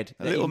in your head.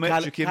 A little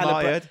metric in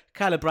my head.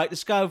 Calibrate the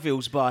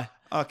Scovilles by.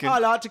 I can I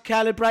like to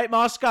calibrate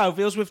my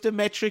Scovilles with the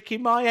metric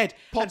in my head.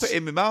 pop it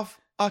in my mouth.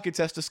 I can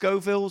test the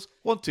Scovilles.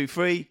 1, 2,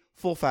 3,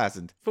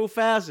 4,000.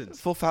 4,000.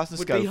 4,000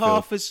 Would Scoville. be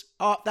half as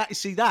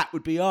that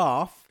would be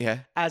half. Yeah.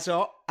 As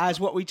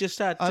what we just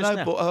had. I just know,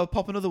 now. but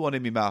pop another one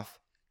in my mouth.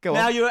 Go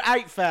Now on. you're at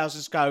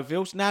 8,000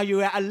 Scovilles. Now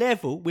you're at a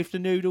level with the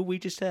noodle we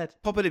just had.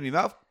 Pop it in my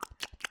mouth.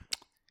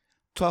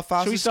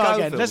 12,000 Shall we start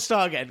Scovilles. again? Let's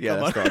start again. Yeah,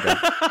 Come let's on. start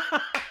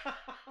again.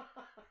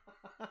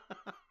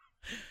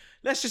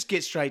 Let's just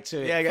get straight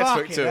to it. Yeah, get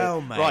straight to hell,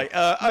 it. Mate. Right,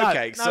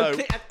 okay, so...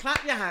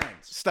 clap your hands.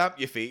 Stamp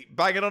your feet,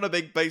 banging on a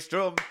big bass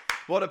drum.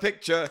 What a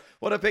picture!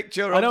 What a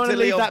picture! I don't wanna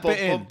leave that bum, bit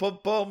in. bum,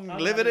 bum, bum.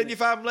 Live it in your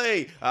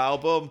family.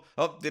 Album.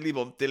 Up dilly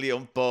bum dilly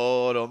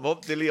bottom.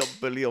 Up dilly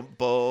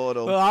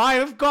bottom. Well, I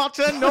have got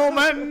a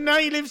Norman.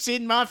 He lives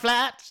in my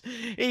flat.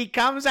 He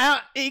comes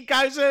out, he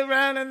goes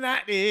around, and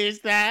that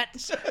is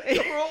that.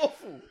 You're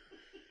awful.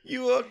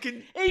 You are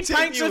He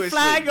paints a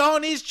flag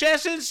on his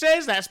chest and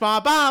says, "That's my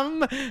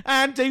bum."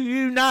 And do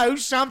you know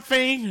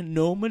something?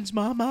 Norman's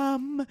my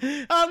mum.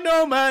 Oh,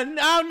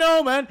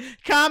 Norman,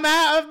 come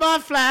out of my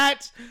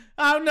flat.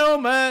 Oh,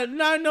 Norman,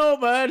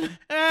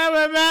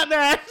 how about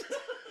that?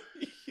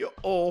 You're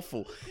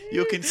awful.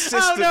 You're Oh,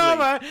 consistently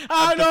Norman,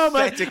 and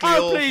pathetically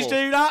awful. please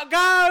do not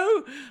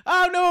go.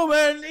 Oh,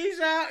 Norman,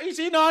 he's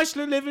in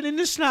Iceland living in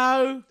the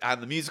snow.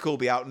 And the musical will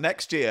be out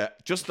next year,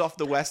 just off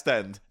the West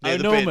End, near Oh,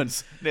 the Norman.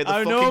 bins, near the Oh,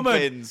 fucking Norman.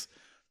 bins.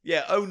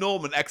 Yeah, oh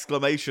Norman!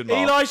 Exclamation mark!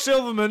 Eli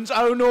Silverman's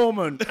Oh,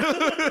 Norman.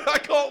 I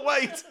can't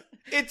wait.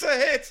 It's a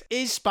hit.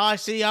 His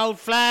spicy old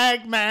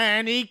flag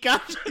man, he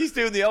comes. He's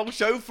doing the whole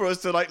show for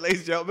us tonight, ladies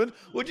and gentlemen.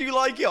 Would you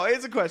like it?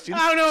 Here's a question.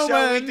 Oh, Norman,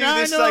 Shall we do oh,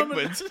 this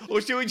Norman. segment?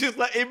 Or should we just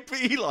let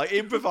Eli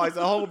improvise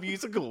a whole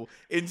musical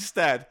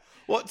instead?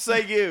 What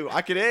say you?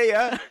 I can hear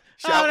you.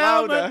 Shout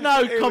Oh, louder. Norman,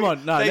 no, Here come we-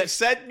 on, no, They've let's-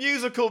 said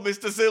musical,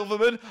 Mr.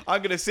 Silverman.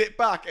 I'm going to sit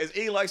back as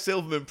Eli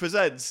Silverman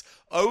presents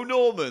Oh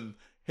Norman.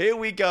 Here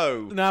we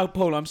go. No,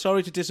 Paul, I'm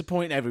sorry to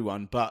disappoint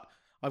everyone, but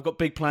I've got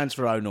big plans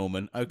for Oh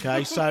Norman,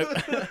 okay? So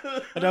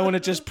I don't want to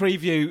just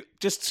preview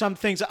just some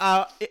things that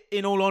are,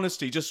 in all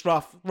honesty, just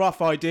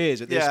rough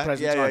ideas at this Yeah,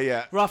 present yeah, time.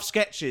 yeah. Rough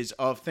sketches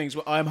of things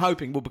I am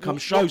hoping will become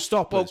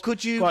showstoppers. Well,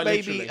 could you quite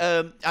maybe,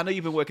 literally. I know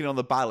you've been working on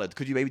the ballad.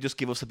 Could you maybe just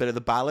give us a bit of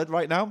the ballad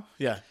right now?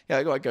 Yeah.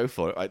 Yeah, go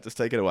for it. Right, just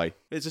take it away.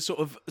 There's a sort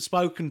of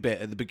spoken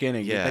bit at the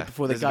beginning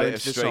before they There's go a bit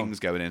into of the song. strings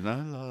going in. La,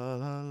 la,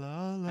 la, la,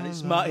 la, And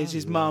it's, la, it's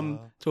his mum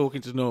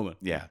talking to Norman.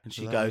 Yeah. And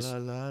she goes, La,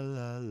 la,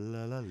 la,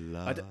 la, la,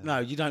 la. no,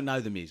 you don't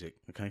know the music,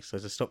 okay? So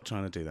just stop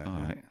trying to do that. All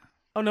right.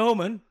 Oh,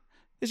 Norman,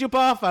 is your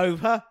bath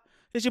over?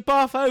 Is your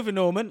bath over,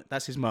 Norman?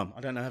 That's his mum.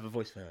 I don't know, have a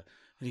voice for her.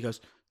 And he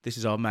goes, this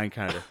is our main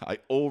character. I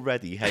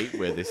already hate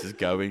where this is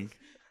going.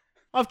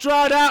 I've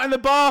dried out in the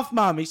bath,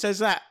 Mum. He says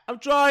that. I've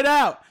dried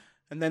out.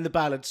 And then the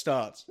ballad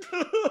starts.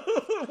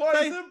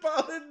 Why is the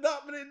ballad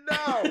happening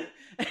now?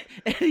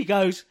 And he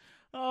goes,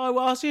 I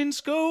was in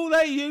school,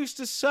 they used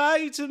to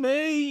say to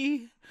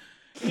me,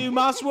 you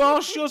must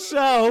wash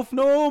yourself,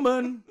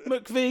 Norman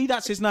McVie.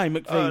 That's his name,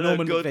 McVie, Oh, no,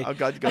 Norman good. McVie. I'm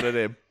glad you got it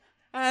in.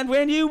 And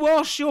when you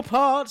wash your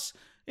parts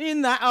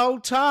in that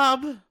old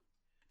tub,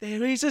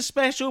 there is a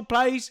special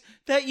place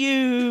that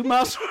you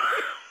must...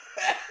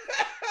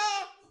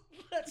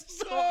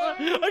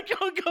 I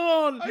can't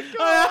go on. I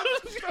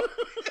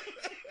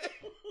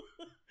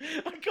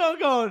can't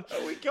go on.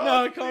 We can't No,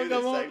 I do can't this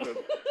go on. segment.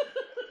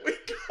 We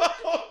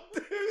can't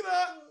do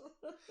that.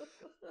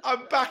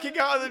 I'm backing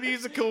out of the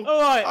musical.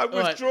 All right, I'm all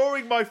right.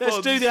 withdrawing my funds.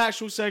 Let's do the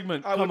actual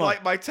segment. I Come would on.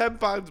 like my £10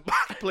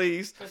 back,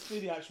 please. Let's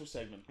do the actual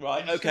segment.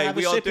 Right, I'm just okay, gonna have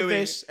we a are sip of doing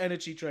this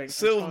energy drink.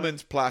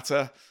 Silverman's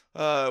platter.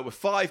 We're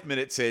 5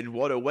 minutes in.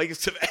 What a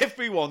waste of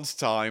everyone's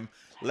time.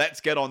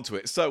 Let's get on to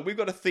it. So we've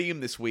got a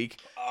theme this week.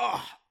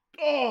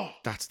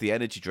 That's the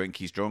energy drink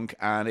he's drunk,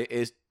 and it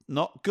is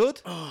not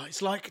good. Oh, it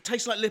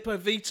tastes like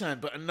Lipovitan,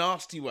 but a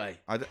nasty way.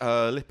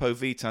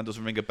 Lipovitan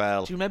doesn't ring a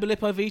bell. Do you remember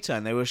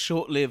Lipovitan? They were a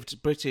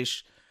short-lived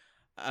British.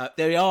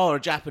 They are a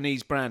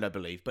Japanese brand, I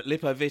believe, but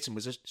Lipovitan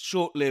was a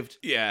short-lived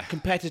Yeah.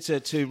 competitor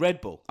to Red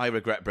Bull. I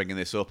regret bringing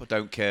this up. I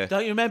don't care.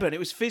 Don't you remember? And it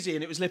was fizzy,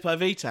 and it was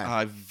Lipovitan,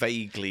 I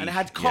vaguely. and it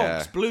had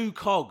cogs. Yeah. Blue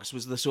cogs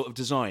was the sort of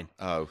design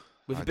Oh.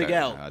 with I a big don't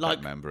L, know. I like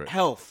don't remember it.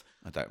 health.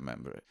 I don't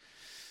remember it.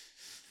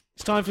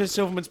 It's time for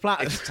Silverman's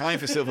platter. It's time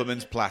for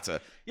Silverman's platter.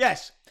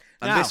 Yes.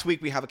 And Now, this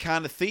week we have a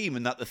kind of theme,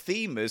 and that the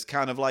theme is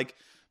kind of like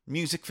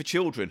music for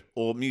children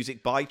or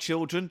music by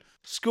children.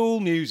 school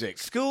music.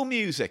 School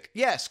music.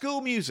 Yeah, school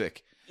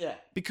music. Yeah.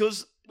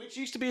 Because Which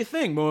used to be a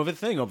thing, more of a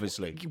thing,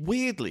 obviously.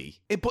 weirdly,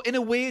 but in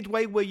a weird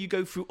way where you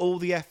go through all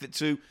the effort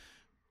to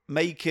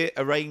make it,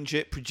 arrange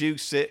it,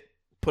 produce it,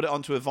 put it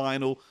onto a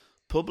vinyl,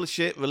 publish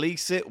it,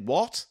 release it.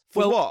 What?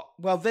 For what?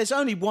 Well, there's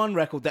only one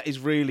record that is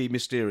really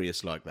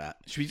mysterious like that.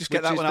 Should we just get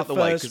which that is one out the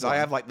way? first Because I one.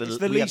 have like the It's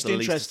the we have least the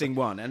interesting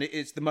one, and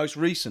it's the most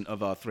recent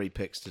of our three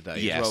picks today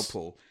Yes. as well,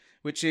 Paul,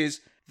 which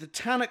is the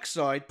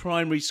Tannockside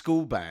Primary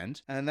School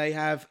Band, and they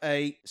have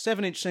a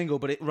 7-inch single,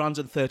 but it runs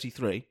at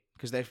 33.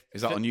 because they're...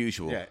 Is that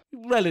unusual? Yeah,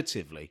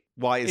 relatively.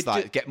 Why is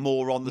that? Get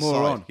more on the More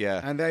side. on. Yeah.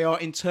 And they are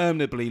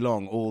interminably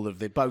long, all of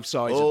both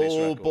sides of this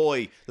Oh record.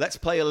 boy, let's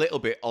play a little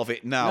bit of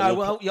it now. No,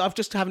 well, I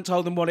just haven't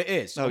told them what it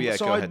is. Oh, On yeah, go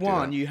side ahead, do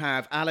one, that. you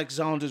have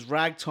Alexander's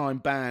ragtime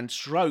band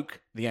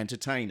Stroke the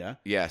Entertainer.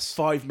 Yes.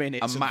 5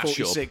 minutes A and mashup.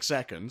 46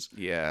 seconds.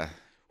 Yeah.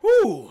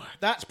 Whew,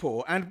 that's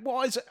poor. And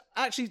what is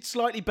actually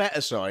slightly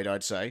better side,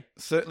 I'd say.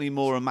 Certainly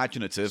more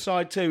imaginative.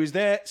 Side 2 is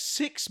their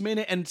 6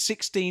 minute and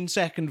 16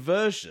 second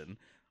version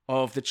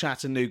of the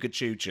Chattanooga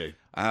Choo Choo.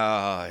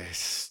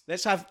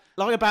 Let's have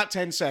like about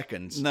 10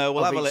 seconds. No,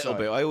 we'll of have a each little side.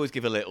 bit. I always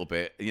give a little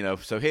bit,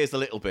 so here's a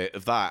little bit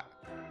of that.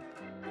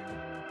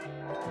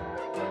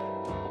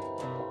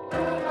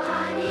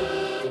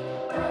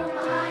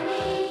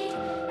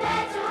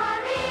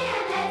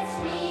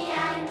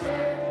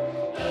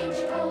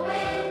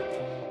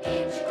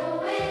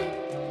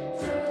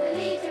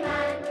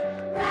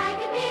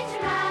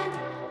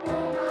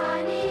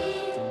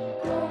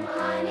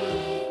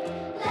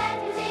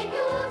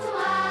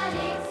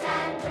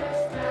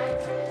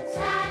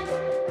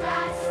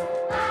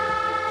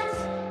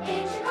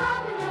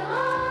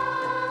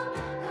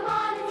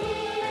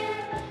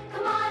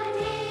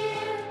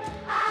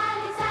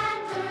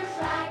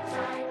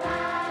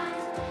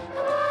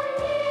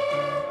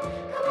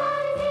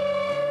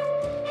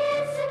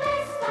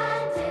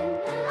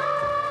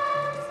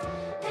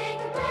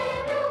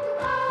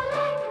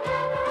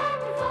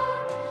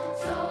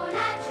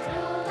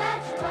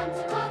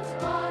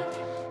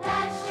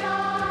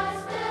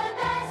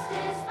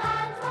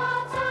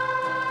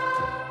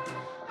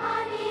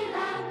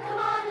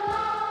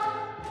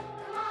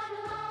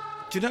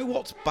 Do you know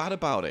what's bad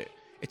about it?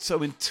 It's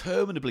so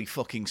interminably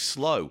fucking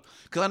slow.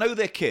 Because I know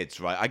they're kids,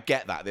 right? I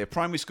get that. They're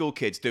primary school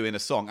kids doing a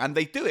song, and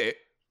they do it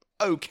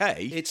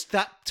okay. It's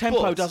that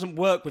tempo But- doesn't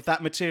work with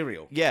that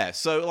material. Yeah,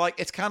 so like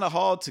it's kind of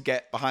hard to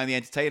get behind the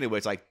Entertainer where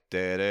it's like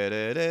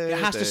It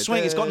has to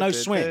swing. It's got no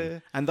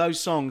swing. And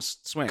those songs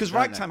swing. Because don't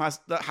ragtime has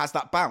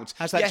that bounce.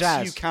 Has that yes,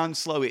 jazz. you can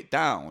slow it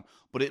down,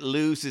 but it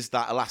loses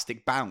that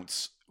elastic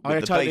bounce. With I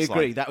the totally bass line,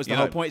 agree. That was the you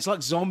whole know? point. It's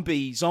like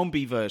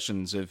zombie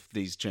versions of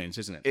these tunes,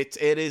 isn't it?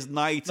 It is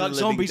Night of Like the Living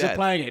zombies Dead. are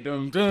playing it.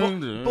 Dun, dun,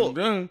 dun, But-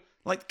 dun.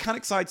 Like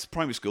Cannock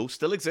Primary School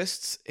still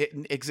exists. It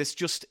exists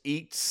just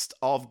east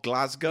of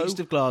Glasgow. East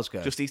of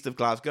Glasgow. Just east of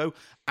Glasgow.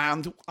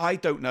 And I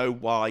don't know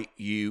why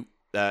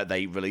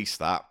they released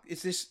that.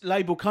 It's this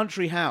label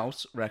Country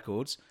House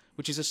Records,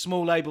 which is a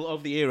small label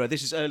of the era.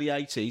 This is early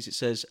 80s. It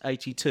says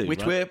 82. Which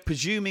right? we're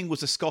presuming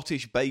was a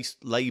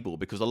Scottish-based label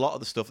because a lot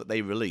of the stuff that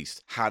they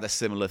released had a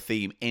similar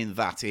theme in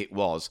that it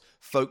was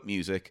folk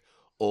music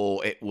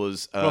or it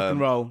was... rock and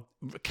roll.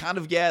 Kind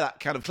of, yeah, that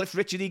kind of Cliff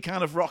Richardy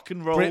kind of rock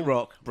and roll. Brit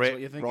rock. That's Brit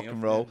what you're thinking rock of.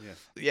 and roll.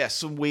 Yeah.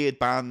 Some weird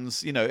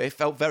bands. It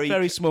felt very...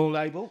 Very small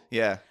label.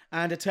 Yeah.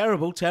 And a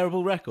terrible,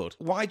 terrible record.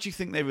 Why do you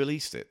think they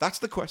released it? That's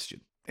the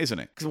question, isn't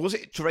it? 'Cause was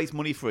it to raise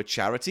money for a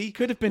charity?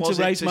 Could have been Was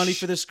to it raise money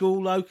for the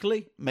school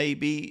locally.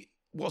 Maybe...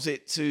 Was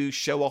it to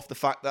show off the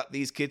fact that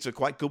these kids are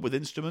quite good with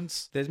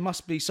instruments? There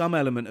must be some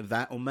element of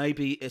that, or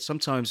maybe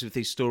sometimes with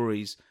these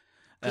stories,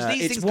 'Cause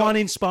these it's things one got-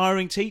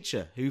 inspiring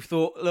teacher who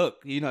thought,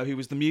 look, who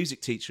was the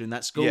music teacher in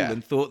that school Yeah.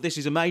 and thought, this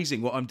is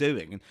amazing what I'm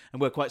doing.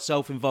 And we're quite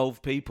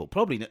self-involved people,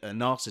 probably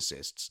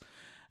narcissists.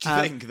 Do you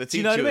think the Do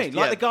you know what I teacher mean? was-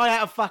 Like yeah. the guy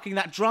out of fucking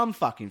that drum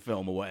fucking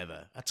film or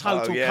whatever. A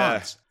total yeah.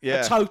 cunt.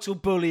 Yeah. A total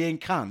bullying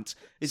cunt.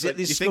 Is So it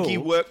this you school? think he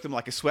worked them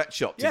like a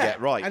sweatshop to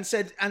get right?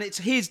 And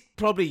it's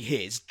probably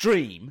his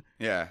dream,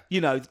 Yeah.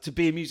 to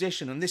be a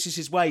musician. And this is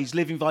his way. He's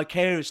living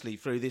vicariously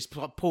through this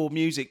poor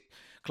music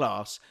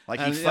class. Like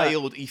And, he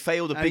failed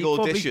a and big he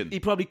probably- audition. He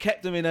probably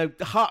kept them in a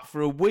hut for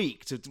a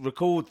week to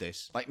record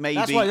this. Like maybe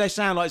That's why they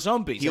sound like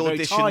zombies. he They're very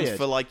auditioned tired.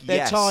 for like They're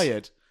Yes.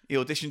 tired. He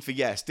auditioned for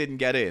Yes, didn't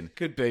get in.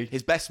 Could be.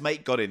 His best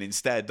mate got in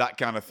instead, that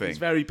kind of thing. It's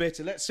very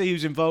bitter. Let's see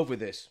who's involved with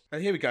this.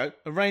 Here we go.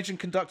 Arranged and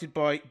conducted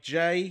by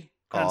Jay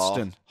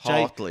Cranston.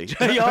 Hartley.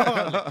 Jay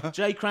Hartley.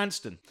 Jay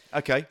Cranston.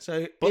 Okay.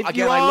 So But if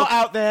again, you I are look-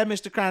 out there,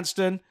 Mr.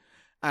 Cranston,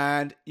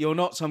 and you're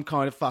not some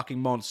kind of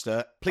fucking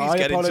monster, Please I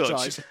get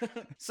apologise. in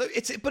touch. So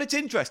it's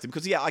interesting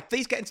because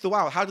these get into the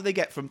wow. How do they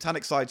get from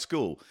Tannockside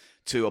School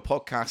to a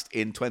podcast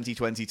in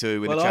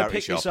 2022 in Well, a I charity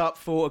picked shop? this up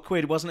for £1.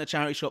 It wasn't a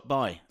charity shop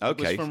buy. It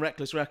Okay. was from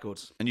Reckless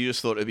Records. And you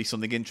just thought it'd be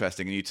something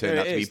interesting, and you turned There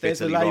out it to be is. There's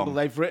the bitterly label. wrong.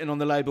 They've written on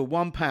the label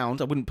 £1.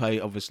 I wouldn't pay,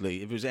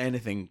 obviously, if it was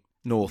anything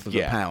north of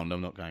Yeah. a pound.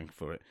 I'm not going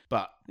for it.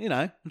 But,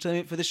 I'm doing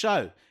it for the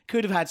show.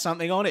 Could have had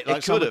something on it, like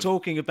could someone have.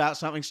 talking about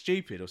something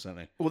stupid or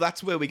something. Well,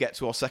 that's where we get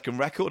to our second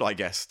record, I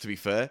guess. To be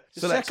fair,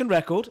 The second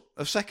record,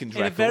 a second in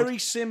a record. very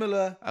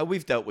similar...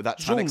 We've dealt with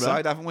that genre.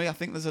 Tannockside, haven't we? I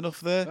think there's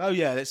enough there. Oh,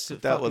 yeah, that's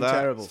Dealt fucking with that.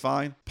 terrible. It's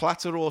fine.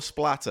 Platter or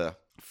splatter?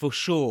 For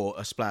sure,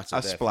 a splatter.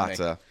 A there for me.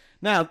 splatter.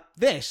 Now,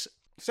 this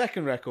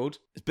second record,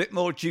 It's a bit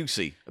more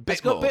juicy. A bit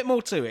it's got more. a bit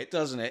more to it,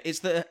 doesn't it? It's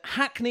the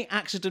Hackney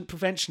Accident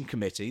Prevention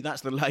Committee.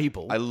 That's the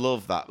label. I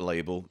love that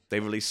label. They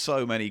release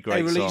so many They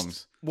great released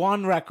songs.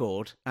 one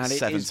record, and it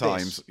 7 is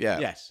times. this. Yeah.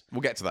 Yes.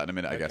 We'll get to that in a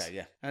minute, I guess. Okay,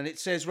 yeah. And it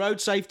says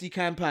Road Safety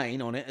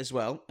Campaign on it as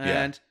well.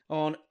 Yeah. And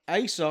on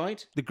A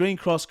side, the Green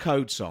Cross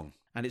Code song.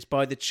 and it's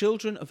by the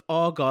children of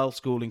Argyle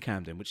School in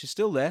Camden, which is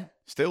still there.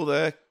 Still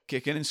there,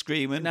 kicking and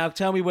screaming. Now,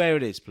 tell me where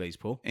it is, please,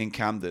 Paul. In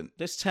Camden.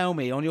 Just tell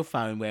me on your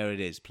phone where it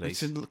is,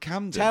 please. It's in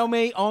Camden. Tell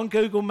me on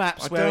Google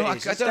Maps where it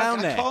is. It's down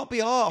there. I can't be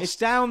arsed. It's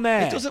down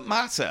there. It doesn't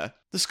matter.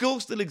 The school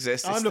still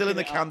exists. It's still in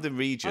the Camden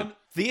region.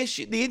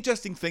 The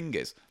interesting thing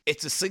is,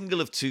 it's a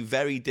single of two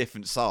very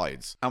different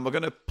sides. And we're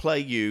going to play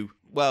you...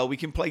 Well, we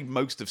can play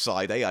most of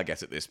side A, I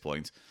guess, at this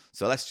point.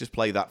 So let's just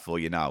play that for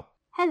you now.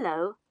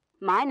 Hello,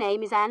 my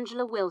name is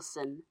Angela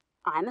Wilson.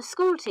 I'm a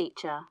school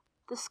teacher.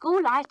 The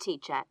school I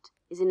teach at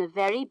is in a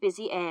very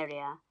busy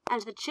area,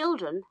 and the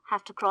children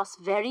have to cross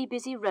very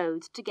busy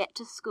roads to get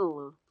to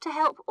school. To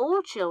help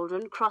all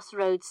children cross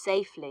roads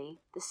safely,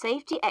 the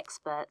safety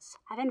experts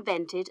have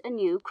invented a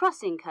new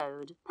crossing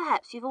code.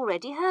 Perhaps you've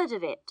already heard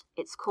of it.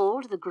 It's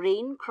called the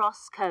Green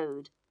Cross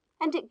Code,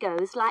 and it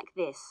goes like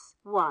this.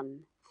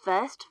 1.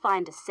 First,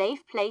 find a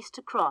safe place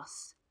to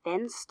cross,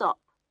 then stop.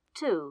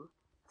 2.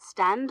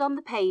 Stand on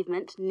the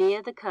pavement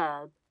near the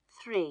curb.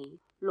 3.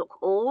 Look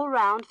all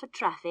round for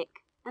traffic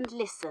and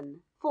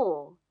listen.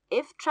 4.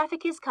 If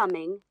traffic is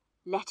coming,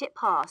 let it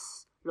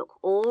pass. Look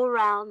all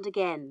round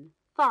again.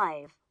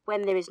 5.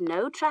 When there is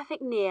no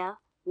traffic near,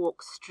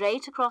 walk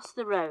straight across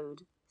the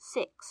road.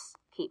 6.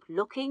 Keep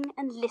looking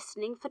and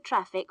listening for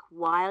traffic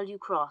while you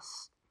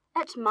cross.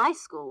 At my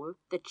school,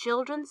 the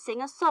children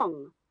sing a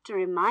song to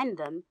remind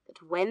them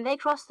that when they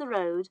cross the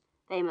road,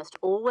 they must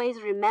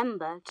always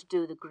remember to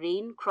do the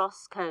Green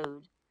Cross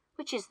Code,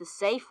 which is the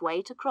safe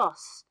way to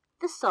cross.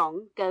 The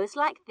song goes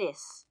like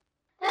this.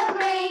 The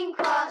Green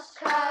Cross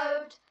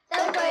Code,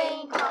 the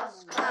Green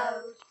Cross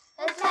Code,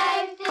 the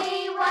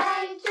safety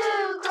way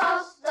to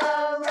cross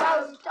the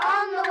road,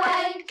 on the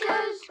way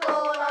to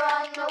school or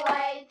on the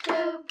way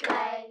to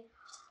play.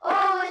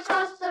 Always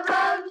cross the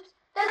road,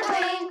 the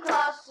Green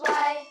Cross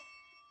way.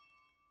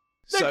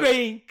 The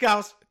Green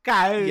Cross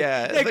Code.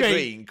 Yeah, the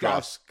Green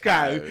Cross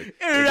Code.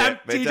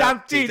 Dumpty,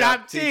 dumpty,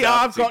 dumpty,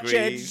 I've got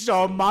chips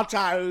on my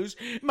toes.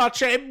 My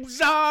chips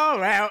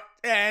are out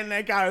and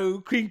they go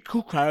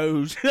crinkle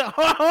crows.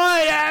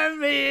 I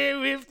am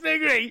here with the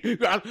Green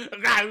Cross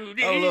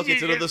Code. Oh, look,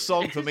 it's another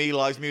song from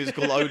Eli's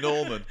musical, Oh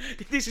Norman.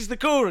 This is the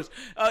chorus.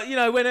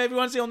 When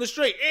everyone's on the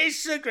street,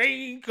 it's the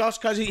Green Cross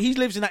Code. He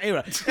lives in that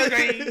era. The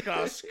Green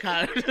Cross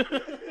Code.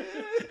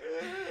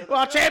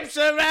 My chips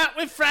are out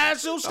with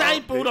frazzle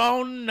stapled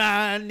on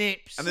our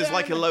nips. And there's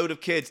like a load of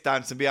kids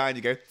dancing behind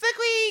you go, the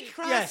Green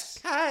Cross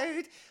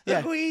Code,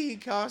 the Green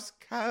Cross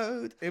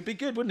Code. It'd be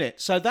good, wouldn't it?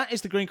 So that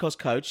is the Green Cross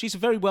Code. She's a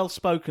very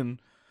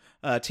well-spoken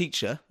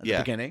teacher at the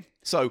beginning.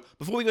 So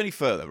before we go any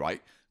further,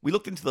 right, we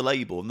looked into the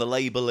label, and the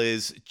label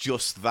is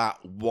just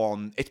that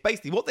one. It's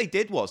basically what they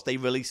did was they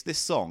released this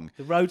song.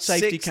 The road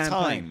safety 6 campaign.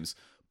 times,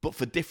 but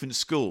for different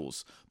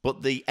schools.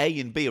 But the A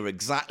and B are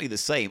exactly the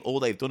same. All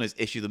they've done is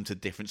issue them to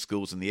different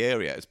schools in the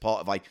area as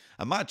part of, I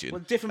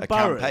imagine, different a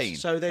boroughs. campaign.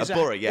 So there's a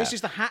borough, yeah. This is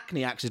the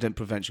Hackney Accident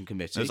Prevention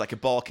Committee. There's like a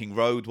Barking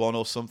Road one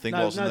or something,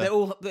 wasn't there?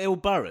 They're all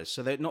boroughs,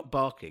 so they're not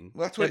Barking.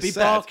 Well, that's what They'd it be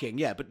said. Barking,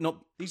 yeah, but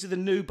not. These are the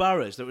new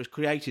boroughs that was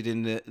created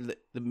in the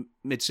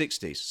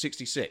mid-60s,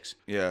 66.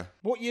 Yeah.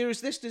 What year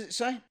is this, does it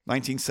say?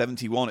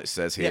 1971, it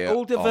says here. Yeah,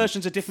 all the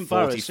versions are different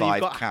boroughs. So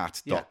you've got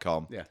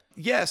 45cat.com.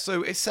 Yeah.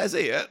 So it says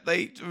here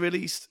they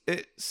released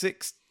it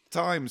 6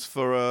 times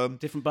for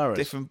Different boroughs.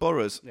 Different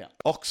boroughs. Yeah.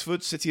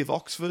 Oxford, City of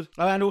Oxford.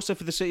 Oh, and also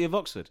for the city of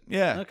Oxford.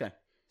 Yeah. Okay.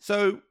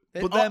 So,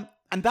 but then...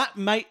 And that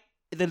made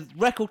the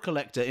record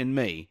collector in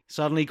me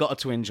suddenly got a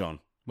twinge on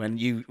when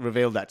you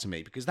revealed that to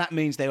me, because that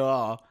means there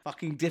are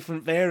fucking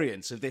different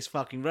variants of this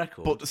fucking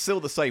record. But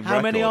still the same How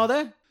record. many are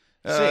there?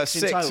 6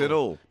 in total.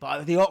 all.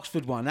 But the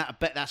Oxford one, I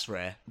bet that's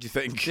rare. Do you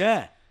think?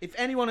 Yeah. If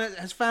anyone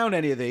has found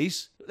any of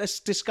these, let's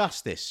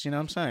discuss this. You know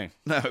what I'm saying?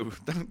 No,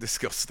 don't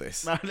discuss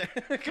this.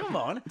 Come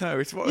on. No,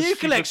 it's what a You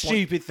collect stupid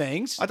point. stupid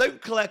things. I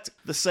don't collect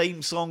the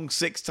same song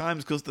 6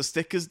 times because the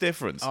sticker's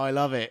different. I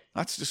love it.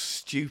 That's just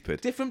stupid.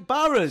 Different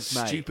boroughs,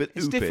 mate. Stupid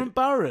It's oopid. different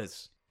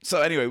boroughs.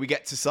 So anyway, we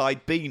get to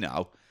side B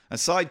now. And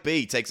side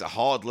B takes a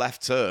hard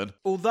left turn.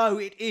 Although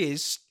it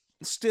is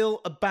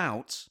still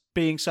about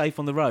being safe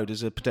on the road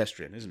as a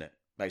pedestrian, isn't it?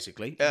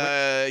 Basically.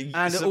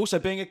 And also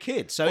being a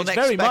kid. So it's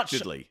very much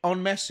Unexpectedly.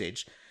 on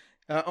message.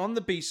 On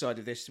the B side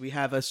of this, we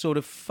have a sort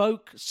of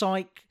folk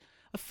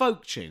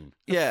tune.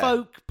 A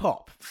folk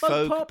pop.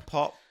 folk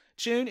pop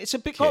tune. It's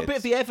got a bit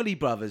of the Everly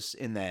Brothers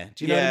in there.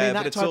 Do you know what I mean? That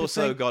but it's type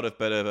also of thing. got a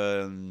bit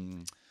of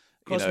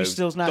Crosby,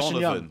 Stills, Nash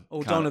and Young.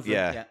 Or Donovan.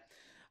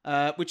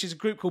 Yeah. Which is a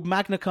group called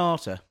Magna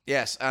Carta.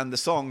 Yes, and the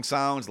song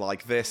sounds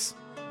like this.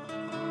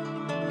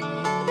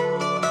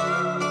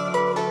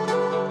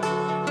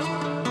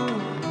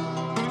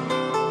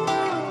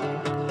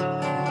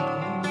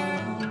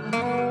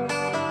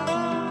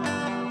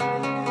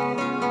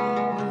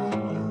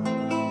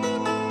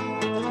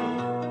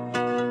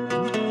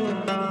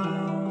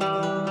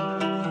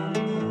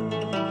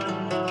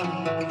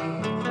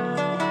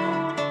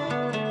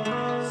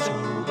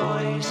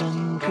 Boys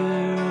and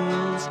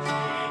girls,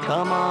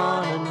 come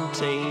on and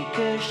take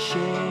a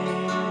share.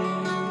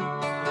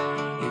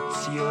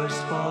 It's yours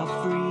for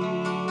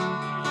free,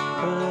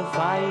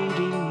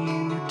 providing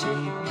you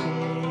take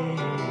care.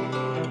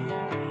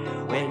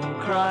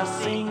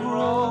 crossing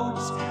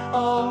roads,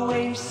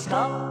 always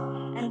stop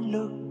and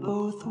look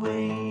both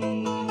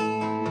ways.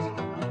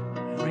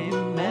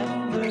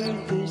 Remember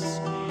this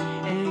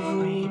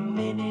every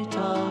minute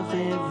of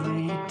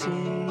every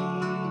day.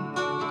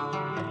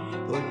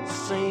 Put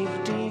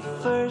safety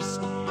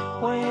first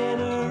when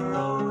a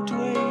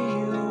roadway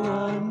you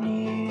are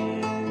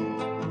near.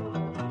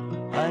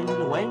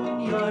 And when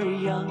you're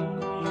young,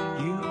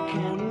 you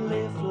can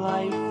live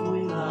life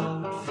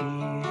without fear.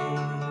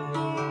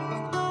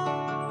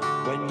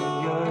 When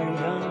you're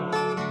young,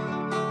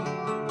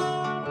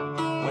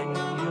 when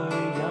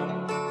you're young.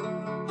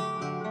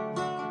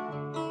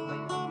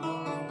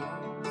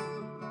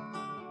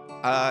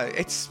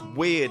 It's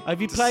weird.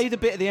 Have you played a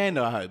bit at the end,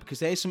 I hope? Because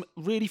there's some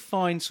really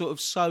fine sort of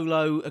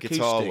solo acoustic.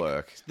 Guitar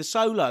work.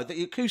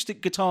 The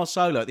acoustic guitar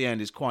solo at the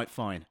end is quite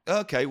fine.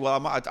 Okay,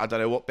 well, I don't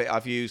know what bit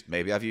I've used.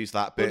 Maybe I've used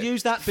that bit. Well,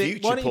 use that bit.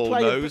 Future Why don't you Paul play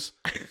a knows,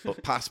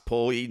 but past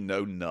Paul, he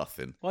know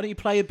nothing. Why don't you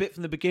play a bit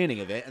from the beginning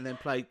of it and then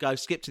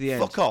skip to the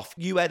end? Fuck off.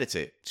 You edit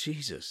it.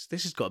 Jesus,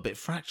 this has got a bit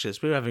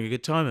fractious. We were having a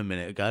good time a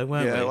minute ago,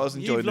 weren't we? Yeah, I was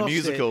enjoying You've the lost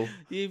musical.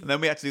 it. And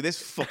then we had to do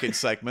this fucking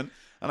segment.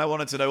 And I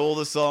wanted to know all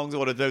the songs. I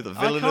wanted to know the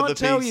villain of the can't piece.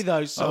 tell you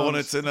those I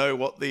wanted songs. to know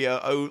what the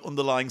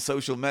underlying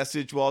social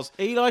message was.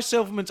 Eli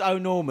Silverman's Oh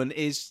Norman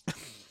is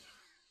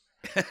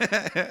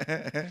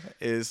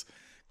Is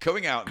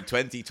coming out in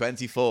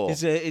 2024.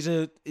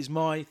 is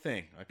my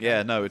thing. Okay?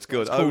 Yeah, no, it's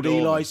good. It's called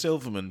Norman. Eli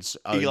Silverman's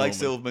Oh Eli Norman.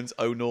 Silverman's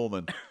Oh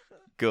Norman.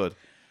 Good.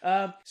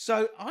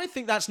 So I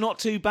think that's not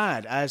too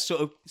bad as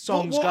sort of But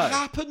songs what go.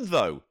 happened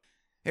though?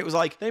 It was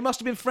like, They must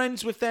have been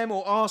friends with them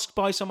or asked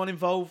by someone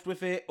involved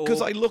with it.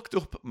 because I looked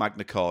up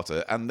Magna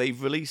Carta and they've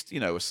released,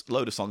 a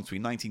load of songs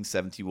between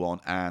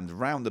 1971 and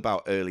round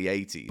about early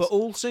 80s. But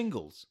all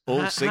singles.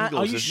 All singles.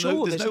 Are you There's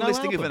sure? there's no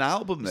listing of an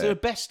album Is there. there a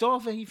best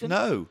of even?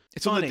 No,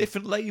 it's on the Funny.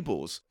 different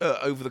labels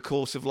over the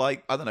course of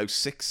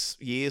 6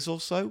 years or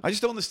so. I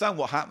just don't understand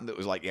what happened. It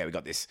was like, yeah, we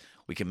got this.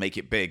 We can make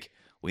it big.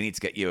 We need to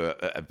get you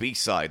a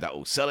B-side that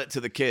will sell it to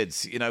the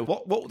kids.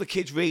 What will the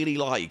kids really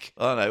like?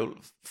 I don't know,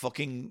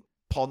 fucking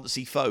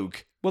poncy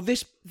folk. Well,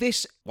 this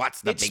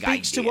What's the it big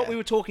speaks to idea? what we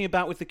were talking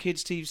about with the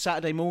kids' TV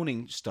Saturday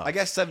morning stuff. I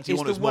guess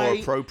 71 the is more way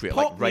appropriate,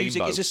 Pop like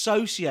music Rainbow. is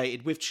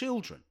associated with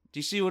children. Do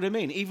you see what I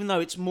mean? Even though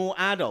it's more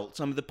adult,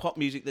 some of the pop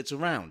music that's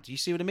around. Do you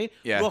see what I mean?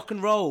 Yeah. Rock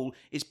and roll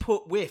is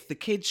put with the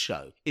kids'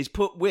 show. Is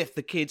put with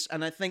the kids,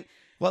 and I think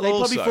Well, they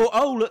probably also- thought,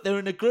 oh look, they're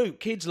in a group.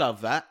 Kids love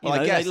that. You Well,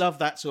 I know, guess- they love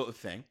that sort of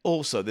thing.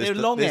 Also, there's They're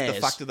the long hairs.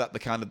 factor that the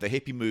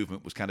hippie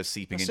movement was kind of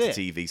seeping That's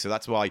into it. TV. So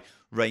that's why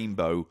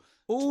Rainbow,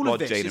 All Rod, of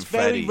this Jane, is and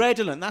very Freddie,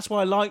 redolent. That's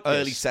why I like this.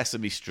 early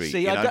Sesame Street.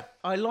 See, you know?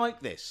 I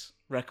like this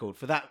record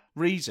for that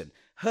reason.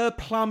 Her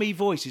plummy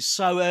voice is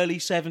so early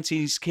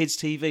 70s kids'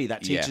 TV,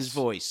 that teacher's Yes.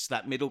 voice,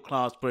 that middle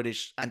class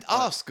British. And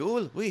our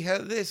school, we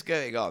have this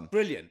going on.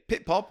 Brilliant.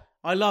 Pit Pop.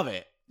 I love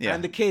it. Yeah.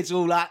 And the kids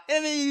all like,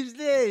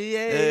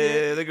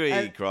 yeah. The Green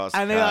And- Cross.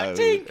 and they're like,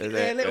 tink,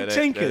 they're little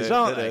tinkers,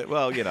 aren't they?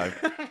 Well,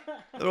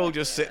 they're all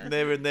just sitting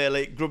there in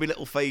their grubby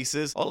little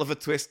faces. Oliver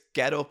Twist,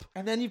 get up.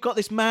 And then you've got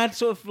this mad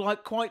sort of like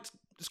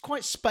it's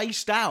quite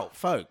spaced out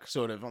folk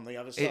sort of on the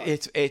other side.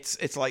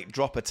 It's like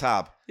drop a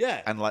tab.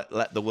 Yeah. And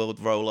let the world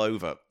roll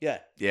over. Yeah.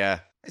 Yeah.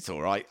 It's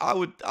all right. I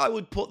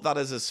would put that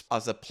as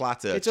a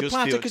platter. It's a just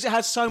platter for because it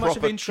has so much of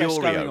proper interest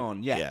curio. going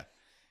on. Yeah.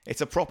 It's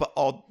a proper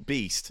odd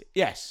beast.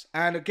 Yes.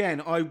 And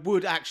again, I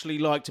would actually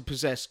like to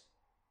possess,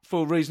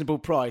 for a reasonable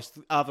price,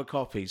 other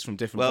copies from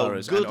different Well,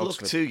 boroughs. good and luck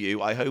Oxford. to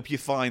you. I hope you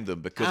find them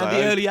because And I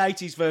the hope- early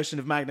 80s version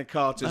of Magna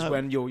Carta's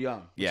When You're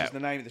Young, which Yeah. is the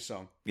name of the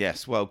song.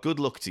 Yes, well,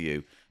 good luck to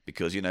you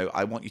because,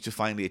 I want you to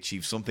finally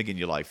achieve something in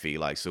your life,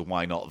 Eli, so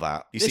why not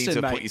that? You seem Listen,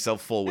 to have put mate,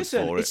 yourself forward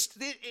Listen, for it.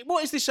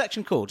 what is this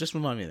section called? Just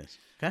remind me of this.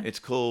 Okay? It's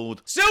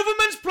called...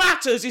 Silverman's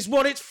Platters is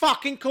what it's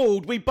fucking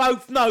called. We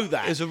both know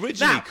that. It's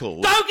originally Now,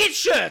 called- Don't get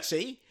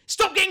shirty.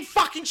 Stop getting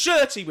fucking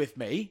shirty with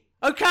me.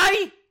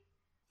 Okay?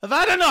 I've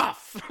had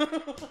enough.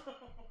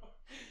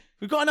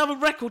 We've got another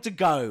record to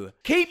go.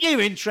 Keep your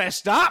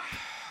interest up.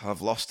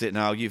 I've lost it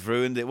now. You've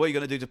ruined it. What are you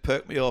going to do to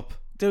perk me up?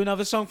 Do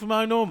another song from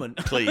O. Norman.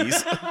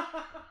 Please.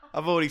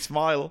 I've already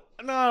smiled.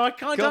 No, I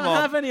can't. Come Don't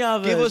on. have any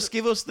others.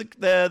 Give us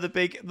the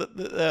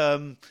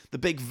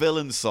big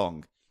villain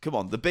song. Come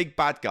on, the big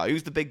bad guy.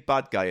 Who's the big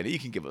bad guy in it? You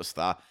can give us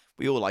that.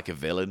 We all like a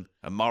villain,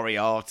 a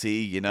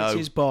Moriarty, It's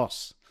his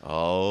boss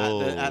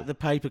Oh, at the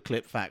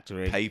paperclip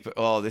factory. paper.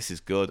 Oh, this is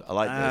good. I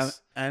like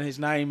this. And his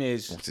name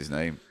is What's his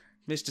name?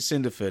 Mr.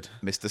 Cinderford.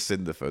 Mr.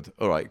 Cinderford.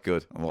 All right,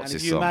 good. And what's And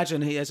if his you song?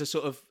 imagine, he has a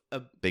sort of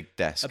Big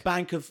desk. a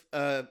bank of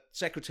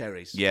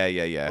secretaries,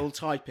 Yeah. all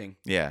typing.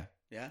 Yeah.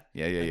 Yeah.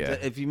 Yeah.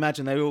 If you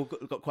imagine, they all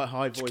got quite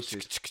high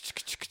voices.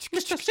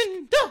 Mr.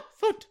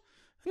 Cinderfoot.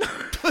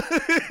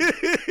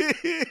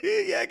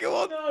 Yeah, go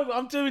on. No,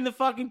 I'm doing the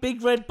fucking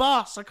big red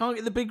bus. I can't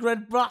get the big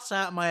red bus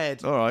out of my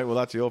head. All right, well,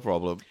 that's your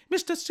problem.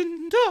 Mr.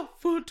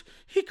 Cinderfoot,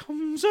 he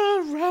comes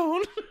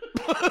around.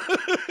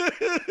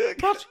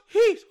 But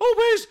he's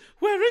always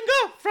wearing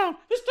a frown.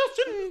 Mr.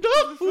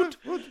 Cinderfoot,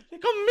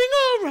 coming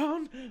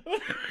around.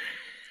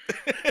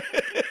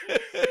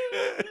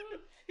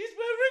 He's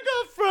wearing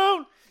a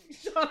frown.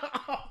 Shut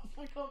up.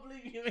 I can't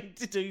believe you meant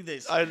to do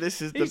this.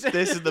 This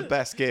is the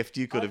best gift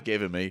you could have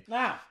given me.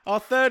 Now, our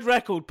third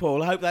record,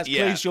 Paul, I hope that's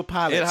pleased your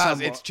palate. It has.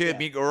 somewhat. It's cheered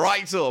me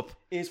right up.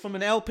 Is from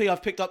an LP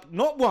I've picked up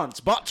not once,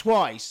 but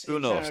twice in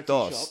Unos charity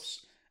dos.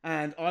 shops.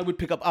 And I would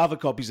pick up other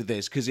copies of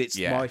this because it's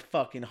Yeah. my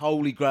fucking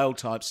holy grail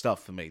type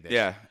stuff for me. This.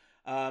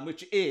 Yeah.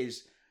 Which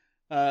is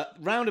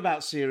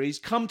Roundabout series,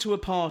 Come to a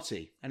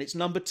Party. And it's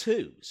number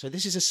 2. So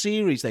this is a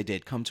series they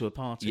did, Come to a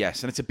Party.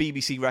 Yes, and it's a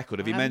BBC record.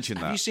 Have you mentioned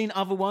that? Have you seen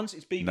other ones?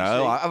 It's BBC.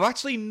 No, I've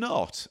actually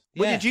not.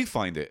 Where Yeah. did you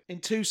find it? In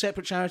 2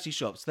 separate charity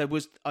shops.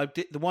 I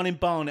did the one in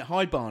Barnet,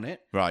 High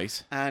Barnet,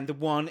 Right. and the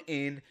one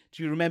in...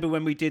 Do you remember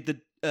when we did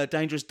the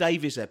Dangerous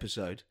Davis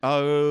episode?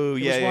 Oh,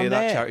 was yeah, one that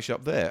there. charity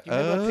shop there. You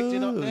remember I picked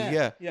it up Oh, there?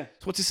 yeah. Yeah.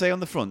 So what's it say on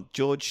the front?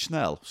 George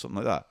Snell,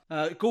 something like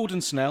that.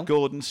 Gordon Snell.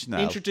 Gordon Snell.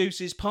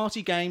 Introduces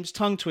party games,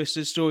 tongue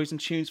twisters, stories and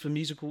tunes for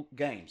musical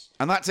games.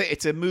 And that's it.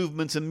 It's a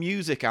movement and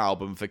music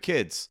album for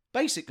kids.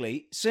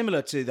 Basically,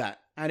 similar to that.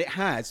 And it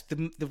has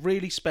the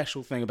really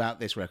special thing about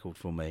this record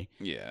for me.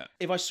 Yeah.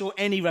 If I saw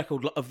any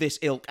record of this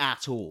ilk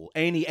at all,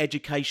 any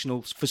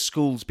educational for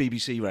schools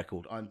BBC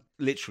record,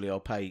 I'll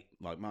pay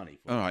like money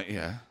for All right,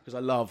 yeah. because I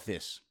love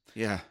this.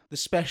 Yeah. The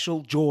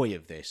special joy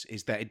of this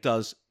is that it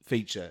does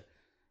feature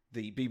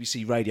the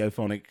BBC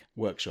Radiophonic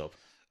Workshop.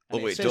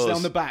 And Oh, it it says that does.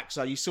 on the back.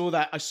 So you saw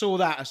that. I saw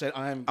that. I said,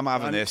 I'm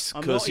having this,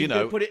 I'm 'cause, not you even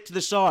gonna know- put it to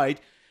the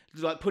side,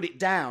 like put it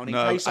down in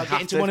No, case I I get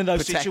have into to one of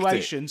those protect it.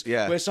 situations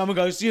Yeah. where someone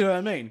goes, you know what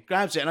I mean,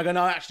 grabs it, and I go,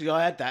 no, actually,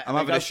 I had that. I'm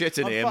And they having a go, shit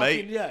in "I'm here, fucking-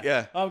 mate." Yeah,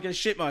 Yeah. I'm going to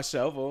shit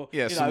myself, or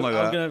Yeah, you know, something like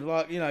I'm that.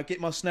 going to get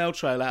my snail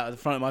trail out of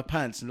the front of my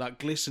pants and like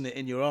glisten it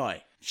in your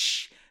eye,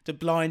 shh, to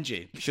blind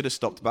you. Should have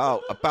stopped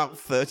about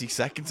 30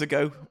 seconds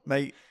ago,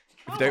 mate.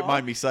 If you don't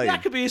mind me saying.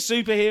 That could be a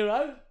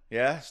superhero.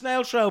 Yeah?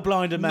 Snail trail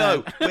blinder man.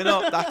 No, we're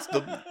not. That's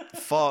the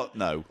far.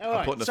 No, All I'm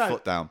right, putting a so,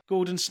 foot down.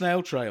 Gordon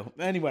Snail Trail.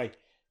 Anyway,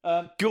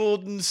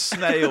 Gordon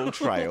Snail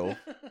Trail.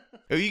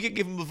 Oh, you can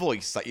give him a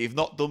voice that you've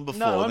not done before.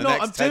 No, I'm the not.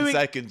 next I'm 10 doing-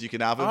 seconds, you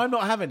can have him. I'm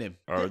not having him.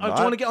 Oh, I not?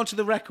 want to get onto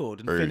the record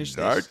and finish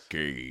this.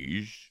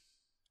 case,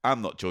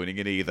 I'm not joining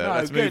in either. No,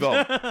 Let's good. move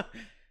on.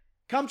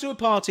 Come to a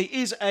Party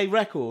is a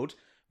record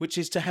which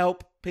is to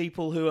help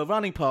people who are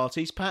running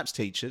parties, perhaps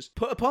teachers,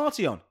 put a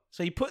party on.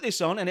 So you put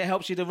this on and it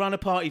helps you to run a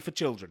party for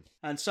children.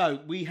 And so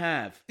we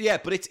have Yeah,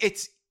 but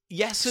it's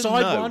yes and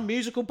side no. one,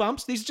 musical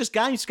bumps. These are just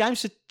games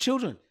for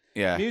children.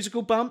 Yeah.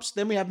 Musical bumps.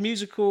 Then we have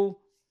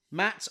musical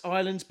mats,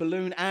 islands,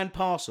 balloon, and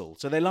parcel.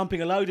 So they're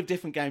lumping a load of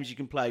different games you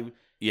can play.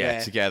 Yeah,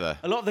 there. together.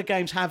 A lot of the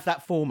games have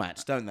that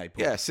format, don't they,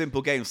 Paul? Yeah,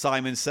 simple game.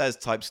 Simon Says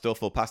type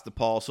stuff, or pass the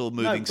parcel,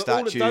 No, moving but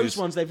statues. all of those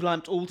ones they've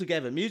lumped all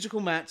together.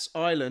 Musical mats,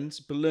 islands,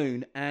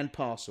 balloon, and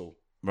parcel.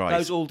 Right.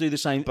 Those all do the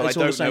same. But I it's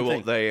all the don't same know thing.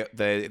 what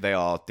they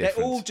are different.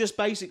 They're all just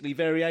basically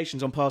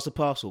variations on Pass the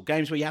Parcel.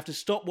 Games where you have to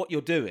stop what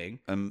you're doing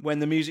when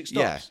the music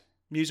stops. yeah.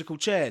 Musical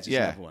chairs is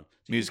Yeah. another one. So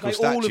you can Musical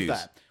play all of statues.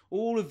 that.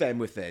 All of them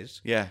with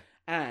theirs. Yeah.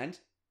 And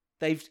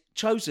they've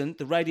chosen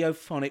the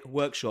Radiophonic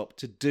Workshop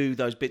to do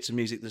those bits of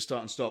music that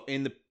start and stop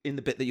in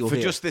the bit that you'll For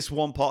hear. just this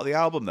one part of the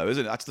album, though,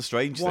 isn't it? That's the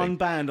strange one thing.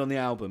 band on the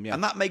album, yeah.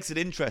 And that makes it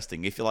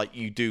interesting if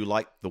you do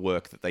like the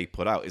work that they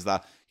put out, is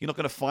that you're not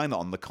going to find that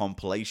on the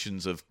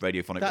compilations of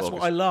radiophonic That's orchestra.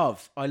 what I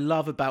love. I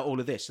love about all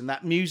of this. And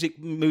that music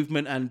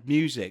movement and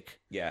music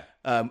Yeah.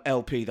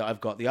 LP that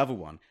I've got, the other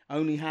one,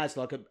 only has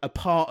like a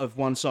part of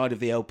one side of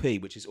the LP,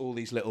 which is all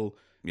these little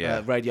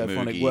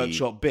Radiophonic Moogie,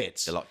 Workshop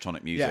bits.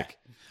 electronic music.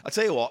 I'll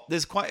tell you what,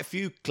 there's quite a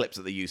few clips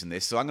that they use in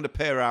this, so I'm going to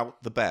pair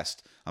out the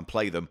best and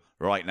play them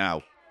right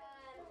now.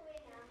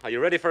 Are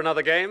you ready for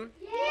another game?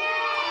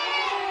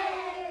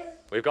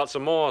 We've got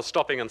some more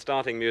stopping and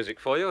starting music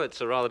for you. It's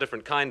a rather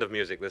different kind of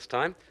music this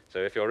time. So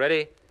if you're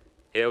ready,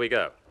 here we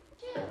go.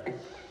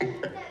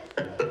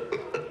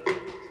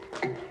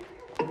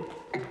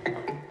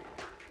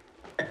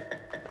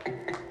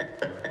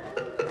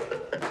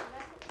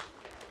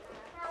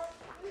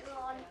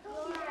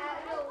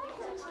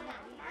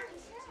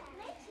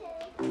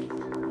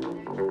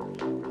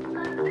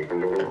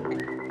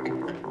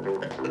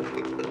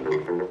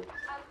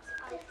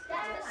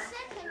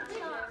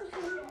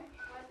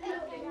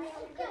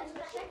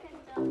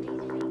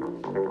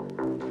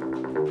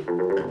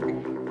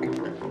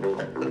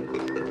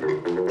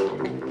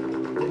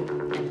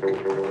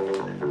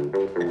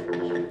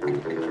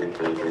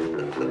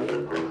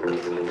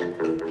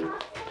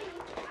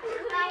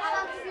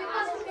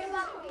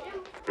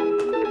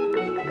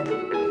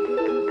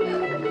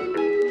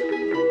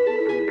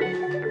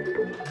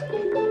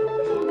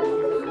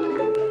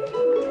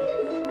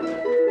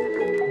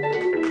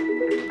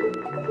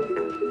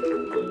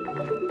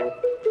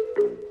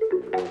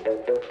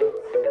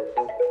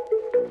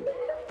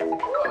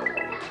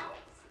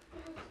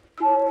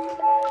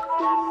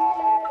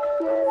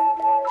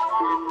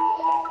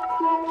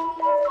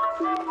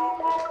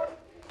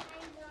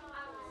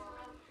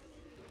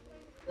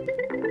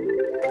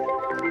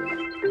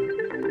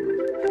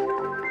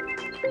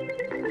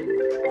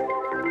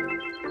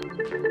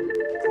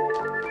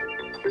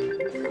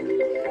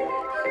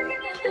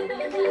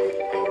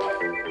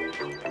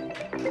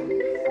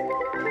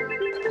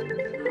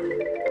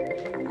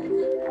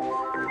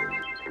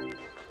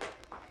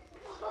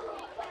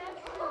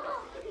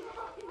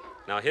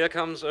 Now here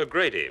comes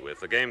O'Grady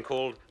with the game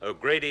called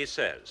O'Grady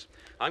Says.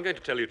 I'm going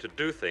to tell you to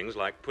do things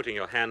like putting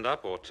your hand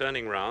up or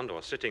turning round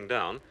or sitting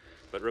down,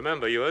 but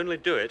remember, you only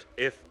do it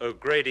if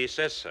O'Grady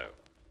says so.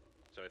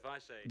 So if I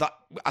say... That,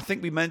 I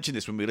think we mentioned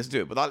this when we listened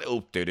to it, but that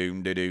little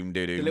do-doom, do-doom,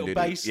 do-doom... The little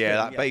do-doom, bass yeah, thing,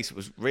 that yeah. bass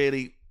was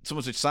really...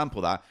 Someone should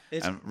sample that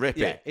and rip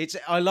it.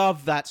 I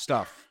love that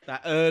stuff.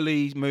 That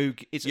early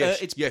Moog. It's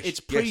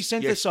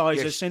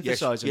pre-synthesizer,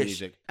 synthesizer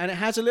music, and it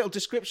has a little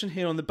description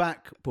here on the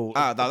back, Paul.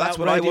 Now that's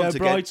what Radio I want to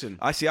Brighton.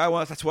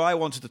 get. That's what I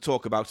wanted to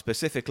talk about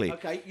specifically.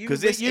 Okay, you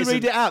this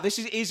read it out. This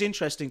is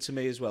interesting to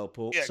me as well,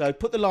 Paul. Yeah. So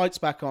put the lights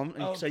back on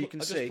so you can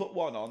I'll see. just put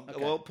one on. Okay.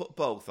 We'll put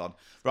both on.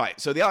 Right.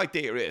 So the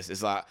idea is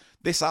that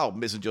this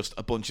album isn't just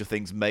a bunch of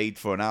things made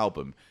for an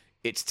album.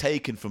 It's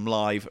taken from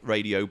live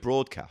radio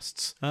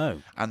broadcasts.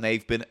 Oh. And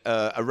they've been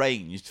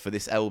arranged for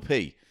this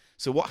LP.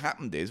 So what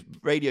happened is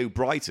Radio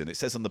Brighton, it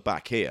says on the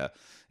back here,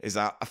 is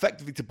that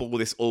effectively to boil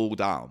this all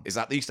down, is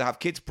that they used to have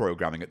kids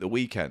programming at the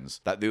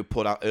weekends that they would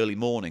put out early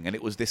morning, and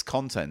it was this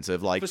content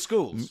of like... For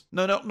schools?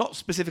 No, not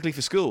specifically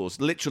for schools,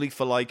 literally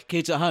for like...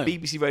 Kids at home?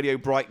 BBC Radio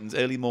Brighton's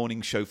early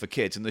morning show for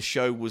kids, and the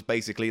show was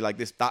basically like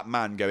that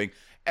man going...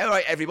 All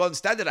right, everyone,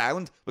 stand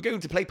around. We're going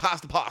to play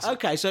Pass the Parcel.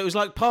 Okay, so it was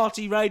like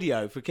party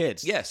radio for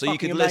kids. Yeah, so you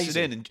Fucking could amazing.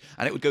 listen in,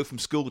 and it would go from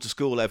school to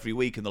school every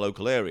week in the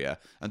local area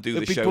and do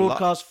It'd the be show.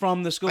 broadcast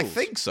from the schools. I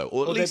think so,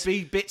 or at least there'd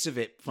be bits of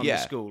it from the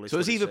school. So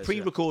it's either says,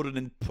 pre-recorded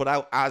and put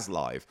out as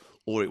live,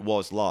 or it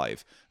was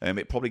live.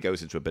 It probably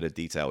goes into a bit of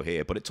detail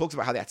here, but it talks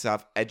about how they had to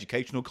have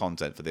educational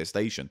content for their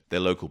station, their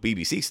local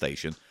BBC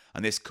station,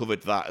 and this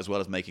covered that as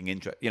well as making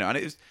interest. And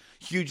it was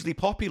hugely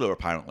popular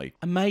apparently.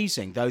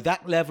 Amazing, though,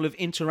 that level of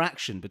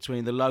interaction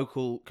between the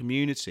local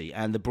community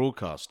and the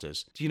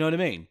broadcasters. Do you know what I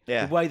mean?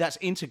 Yeah. The way that's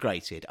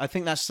integrated. I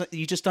think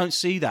you just don't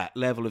see that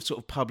level of sort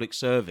of public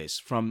service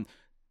from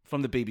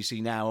the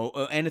BBC now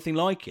or anything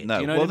like it. No,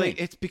 Do you know what I mean?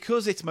 it's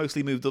because it's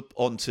mostly moved up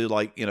onto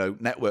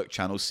network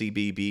channels,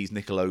 CBeebies,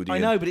 Nickelodeon. I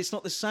know, but it's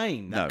not the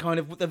same. That No. kind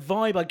of the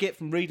vibe I get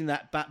from reading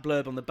that back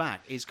blurb on the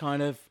back is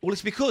kind of Well,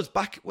 it's because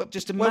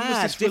just a when was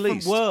mad this different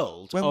released?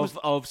 world When was-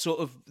 of sort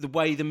of the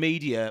way the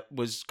media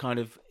was kind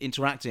of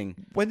interacting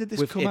When did this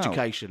with come out?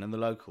 education and the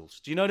locals.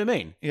 Do you know what I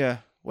mean? Yeah.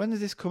 When did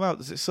this come out?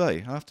 Does it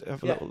say? I have to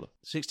have a little look.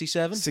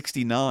 67?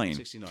 69.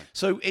 69.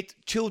 So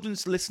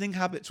children's listening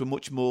habits were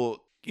much more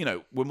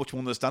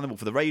understandable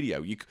for the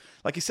radio.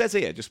 Like it says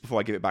here, just before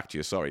I give it back to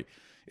you, sorry.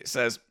 It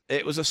says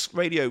it was a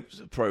radio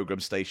program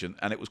station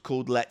and it was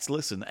called Let's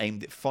Listen,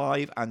 aimed at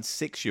 5 and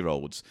 6 year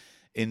olds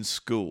in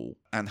school,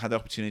 and had the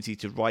opportunity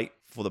to write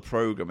for the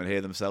program and hear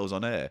themselves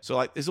on air.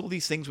 So there's all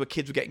these things where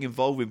kids were getting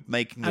involved with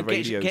making the And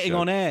radio getting show.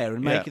 on air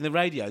and Yeah. making the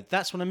radio.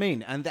 That's what I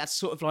mean. And that's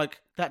sort of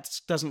like, that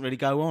doesn't really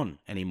go on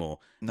anymore.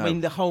 No. I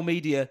mean, the whole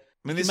media...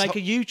 mean, you'd this make ho-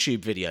 a YouTube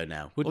video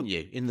now, wouldn't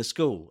you, in the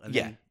school? And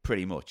Yeah, then-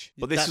 pretty much.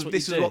 But That's this what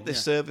is you do, what this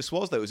yeah. service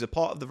was, though. It was a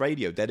part of the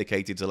radio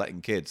dedicated to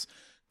letting kids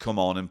come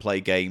on and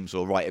play games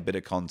or write a bit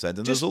of content.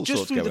 And there's all just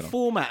sorts through going the on.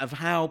 format of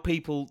how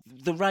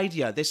the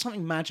radio, there's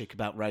something magic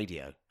about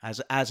radio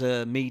as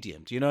a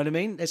medium. Do you know what I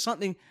mean? There's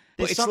something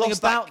it's something lost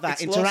about that-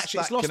 that it's lost interaction.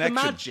 that It's lost connection.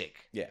 the magic.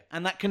 Yeah.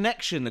 And that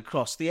connection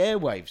across the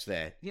airwaves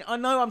there. I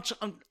know I'm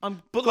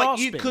But you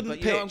grasping, couldn't but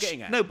pitch. you know what I'm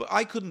getting at. No, but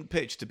I couldn't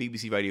pitch to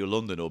BBC Radio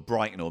London or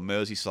Brighton or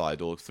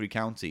Merseyside or Three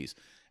Counties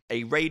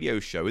a radio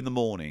show in the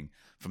morning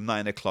from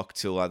 9 o'clock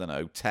till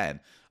 10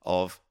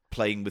 of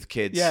playing with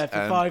kids Yeah, for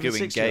and 5 and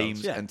doing 6-year-olds,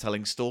 games yeah. and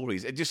telling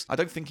stories. I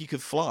don't think you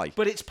could fly.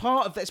 But it's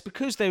part of that's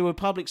because they were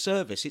public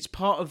service. It's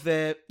part of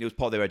their It was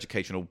part of their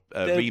educational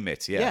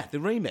remit. Yeah, the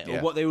remit, Yeah.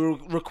 or what they were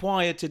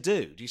required to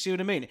do. Do you see what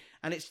I mean?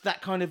 And it's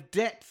that kind of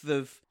depth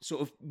of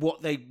sort of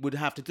what they would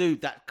have to do,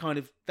 that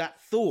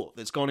thought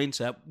that's gone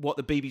into what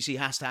the BBC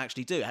has to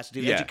actually do. It has to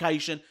do with Yeah.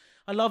 education.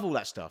 I love all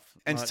that stuff.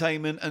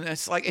 entertainment, and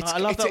it's like I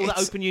love all that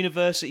it's, Open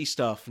University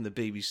stuff from the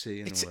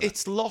BBC. And all that.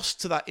 it's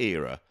lost to that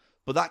era,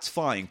 but that's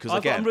fine because I'm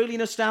again, really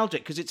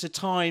nostalgic because it's a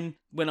time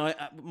when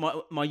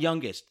my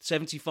youngest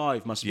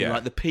 75 must have been Yeah.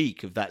 like the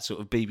peak of that sort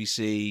of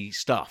BBC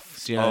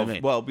stuff. Do you know what I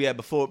mean? well, yeah,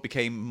 before it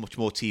became much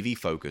more TV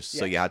focused,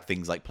 so Yes. you had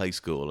things like Play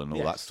School and all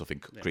Yes. that stuff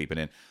creeping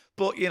in.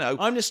 But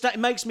it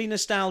makes me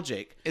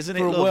nostalgic Isn't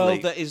for it a lovely?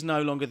 world that is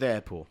no longer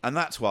there, Paul. and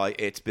that's why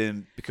it's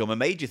become a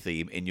major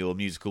theme in your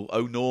musical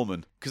Oh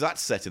Norman, because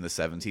that's set in the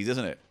 70s,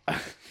 isn't it?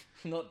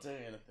 Not doing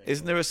anything.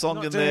 Isn't there a song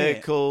Not in doing there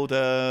it. called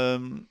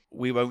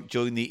 "We Won't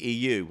Join the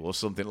EU" or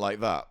something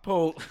like that?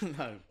 Paul,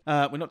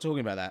 no, we're not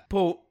talking about that.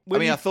 Paul,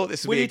 I thought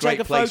this would be a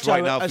great place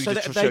right now for you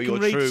to show your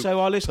true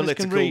so our listeners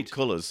can political read.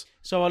 colours.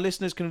 So our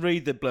listeners can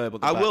read the blurb. On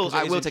the I back, will. 'cause it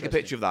I is will take a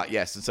interesting. picture of that.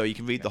 Yes, and so you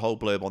can read the whole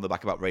blurb on the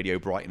back about Radio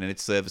Brighton and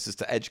its services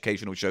to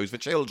educational shows for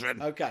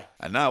children. Okay.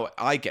 And now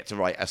I get to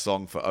write a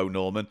song for Oh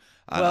Norman,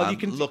 and Well, I'm you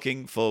can-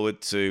 looking forward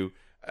to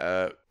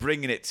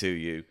bringing it to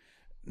you.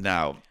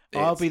 Now,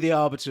 I'll be the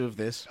arbiter of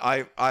this.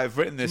 I've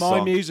written this My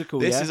song. musical,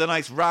 This yeah? is a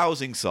nice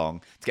rousing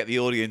song to get the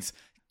audience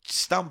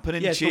stamping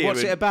and Yes, cheering. but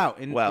what's it about?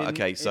 in in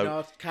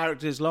our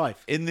character's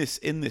life. in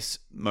this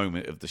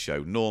moment of the show,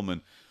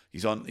 Norman,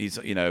 he's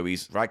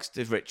rags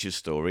to riches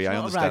story. I not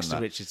a understand rags to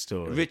that. riches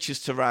story. Riches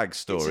to rags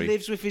He story.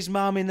 lives with his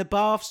mum in the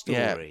bath story.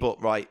 Yeah,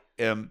 but right,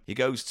 he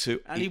goes to...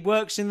 And he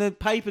works in the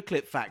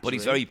paperclip factory. But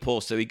he's very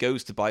poor, so he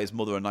goes to buy his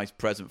mother a nice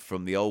present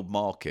from the old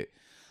market.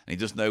 And he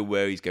doesn't know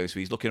where he's going, so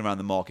he's looking around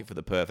the market for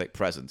the perfect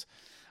present.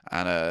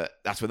 And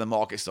that's when the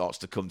market starts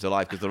to come to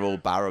life because they're all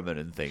barrowmen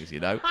and things, you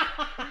know?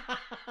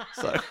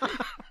 So...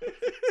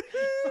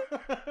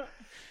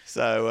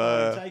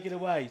 take it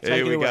away.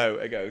 Here we go.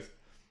 It goes.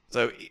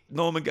 So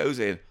Norman goes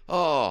in.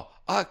 Oh,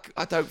 I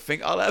don't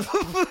think I'll ever...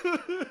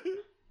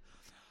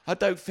 I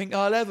don't think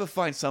I'll ever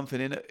find something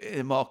in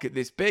a market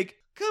this big.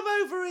 Come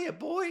over here,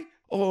 boy.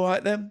 All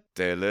right, then.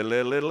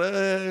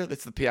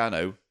 It's the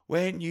piano.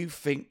 When you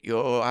think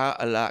you're out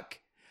of luck,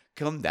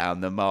 come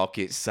down the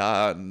market,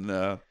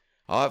 son.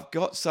 I've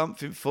got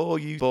something for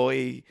you,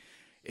 boy.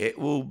 It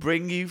will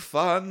bring you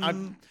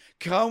fun.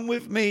 Come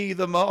with me,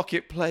 the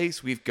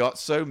marketplace. We've got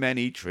so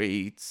many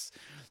treats.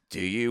 Do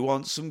you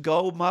want some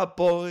gold, my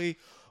boy?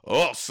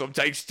 Oh, some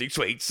tasty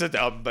sweets. Shut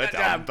up, market!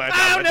 this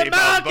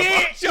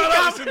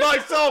is my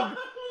song.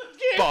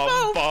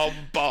 Bum, bum,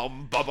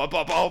 bum, bum, bum,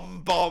 bum,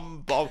 bum,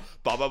 bum, bum,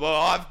 bum, bum.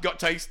 I've got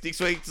tasty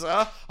sweets.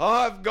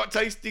 I've got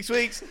tasty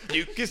sweets.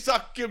 You can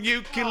suck them,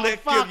 you can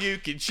lick them, you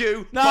can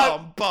chew. No.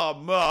 Bum,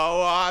 bum.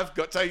 Oh, I've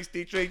got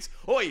tasty treats.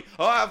 Oi,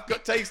 I've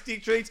got tasty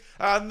treats,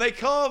 and they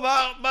come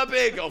out my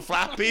big old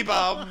flappy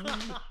bum.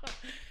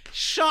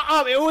 Shut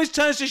up! It always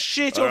turns to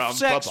shit off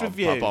sex with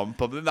you.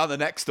 Now the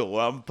next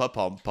door.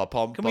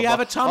 Can we have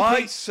a tumpy?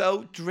 I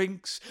sell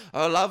drinks,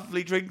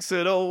 lovely drinks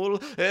and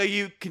all.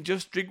 You can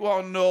just drink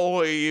one,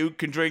 or you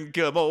can drink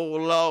them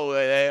all. Oh,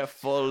 they're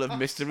full of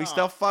mystery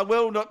stuff I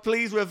will not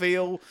please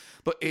reveal.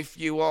 But if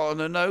you want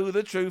to know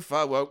the truth,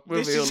 I won't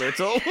reveal it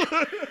all.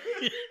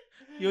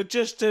 You're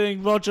just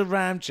doing Roger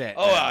Ramjet.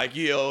 Oh,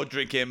 you're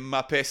drinking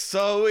my piss.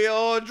 Oh,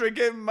 you're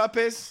drinking my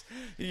piss.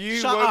 You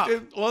Shut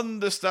won't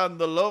understand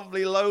the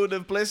lovely load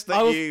of bliss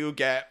that you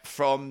get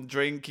from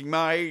drinking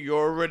my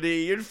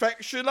already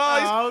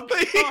infectionized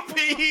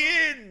baby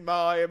in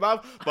my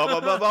mouth.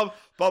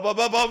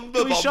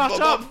 Can we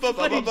shut up,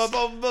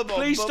 please?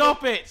 Please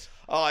stop it.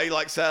 I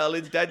like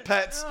selling dead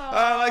pets, and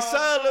I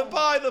sell them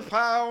by the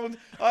pound.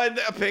 I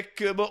pick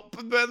them up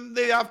when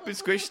they have been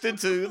squished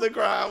into the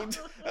ground,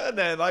 and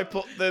then I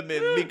put them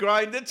in me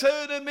grinder,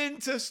 turn them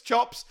into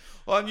chops,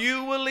 and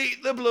you will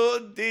eat the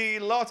bloody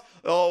lot.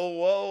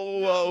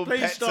 Oh,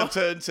 Please pets stop. have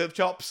turned to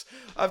chops.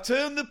 I've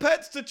turned the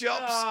pets to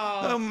chops.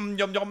 Yum,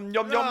 yum, yum,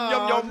 yum,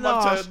 yum.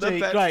 I've turned the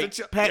pets Great.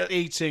 to chops. Pet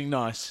eating,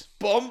 nice.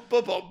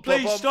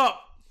 Please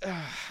Stop.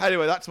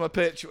 Anyway, that's my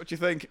pitch. What do you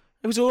think?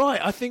 It was all right.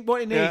 I think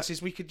what it needs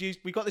is we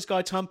got this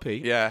guy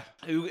Tumpy, Yeah.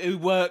 who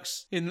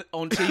works on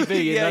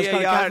TV. Yeah, and those yeah, kind yeah, of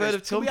I've characters. heard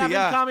of Can we Tumpy, have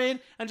yeah. him come in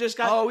and just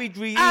go? Oh, he'd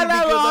really Hello,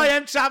 be good I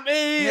then. am Tumpy,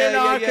 and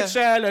Yeah, I yeah. can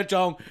sell a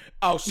dong.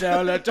 I'll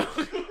sell a dong.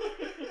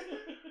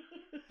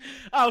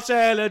 I'll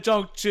sell a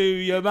dong to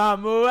your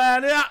mum,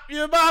 and up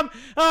your mum.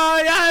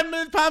 I am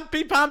a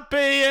pumpy,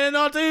 and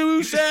I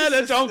do sell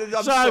a dong. I'm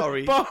so,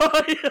 sorry.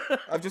 Bye.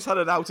 I've just had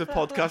an out of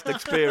podcast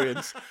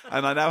experience,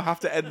 and I now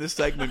have to end this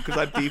segment because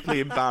I'm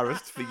deeply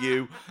embarrassed for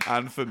you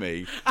and for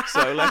me.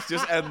 So let's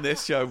just end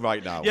this show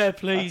right now. Yeah,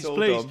 please, That's all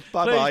please. done.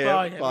 Bye-bye.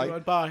 Bye, Bye.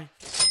 everyone. Bye.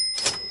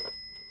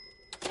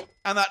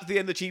 And that's the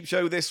end of Cheap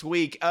Show this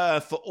week.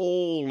 For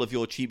all of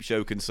your Cheap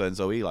Show concerns,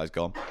 Eli's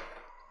gone.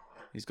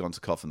 He's gone to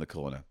cough in the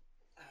corner.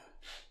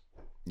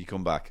 You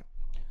come back.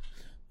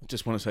 I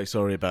just want to say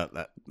sorry about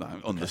that. No,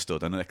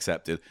 understood and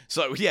accepted.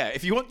 So, yeah,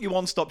 if you want your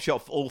one-stop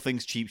shop for all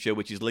things Cheap Show,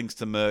 which is links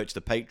to merch,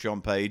 the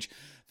Patreon page,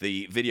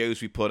 the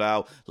videos we put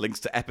out, links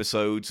to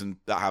episodes and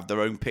that have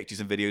their own pictures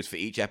and videos for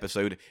each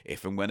episode,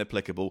 if and when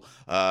applicable.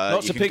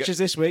 Lots of pictures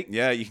this week.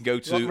 Yeah, you can go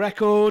Got to...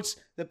 records,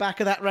 the back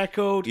of that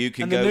record, You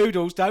can and go- the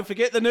noodles. Don't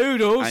forget the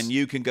noodles. And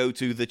you can go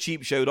to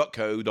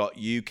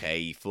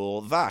thecheapshow.co.uk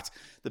for that.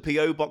 The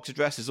P.O. Box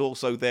address is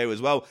also there as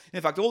well.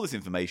 In fact, all this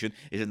information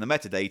is in the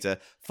metadata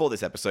for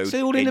this episode. It's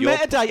all in the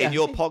metadata. In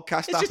your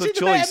podcast it's app just of in the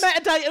choice.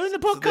 metadata in the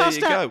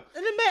podcast there you app.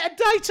 In the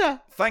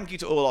metadata. Thank you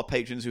to all our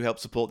patrons who help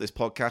support this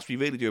podcast. We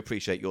really do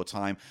appreciate your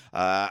time.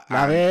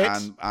 Love it.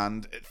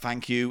 And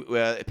thank you.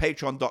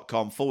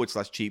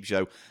 Patreon.com/cheap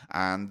show.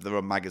 And there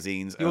are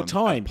magazines Your and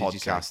time, podcasts.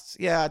 did you say?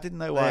 Yeah, I didn't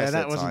know why I Yeah, said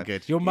that wasn't time.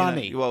 good. Your You know,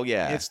 money. well,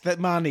 yeah. It's the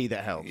money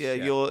that helps. Yeah,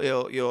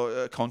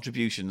 your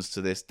contributions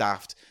to this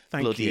daft,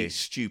 Thank bloody, you.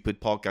 stupid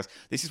podcast.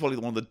 This is probably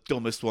one of the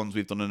dumbest ones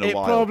we've done in a It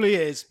while. probably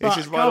is. This But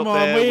is right come up on,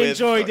 there we with-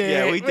 enjoyed it.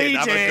 Yeah, we did We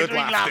have a did. good We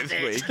laugh loved this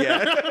it. week.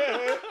 Yeah.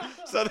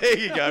 So there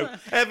you go.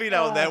 Every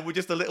now and then we're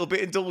just a little bit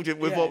indulgent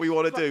with what we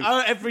want to do.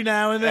 Oh, every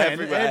now and then.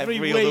 Every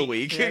other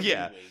week. Every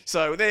Yeah. week.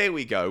 So there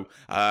we go.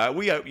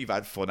 We hope you've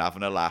had fun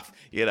having a laugh.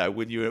 You know,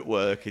 when you're at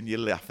work and you're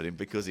laughing at him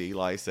because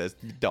Eli says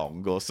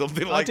dong or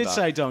something like that. I did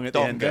say dong at the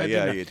end. Donga,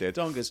 yeah, didn't I? you did.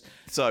 Dongers.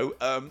 So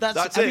that's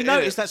have it. you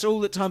noticed that's all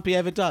that Tumpy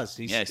ever does?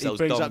 Yeah, he sells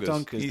brings up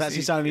dongers. donkers. That's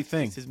his only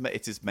thing.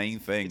 It's his main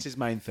thing. It's his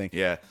main thing.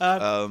 Yeah.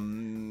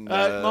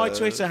 My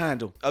Twitter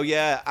handle. Oh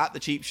yeah, at the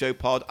Cheap Show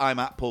Pod. I'm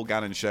at Paul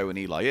Gannon Show, and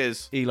Eli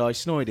is. Eli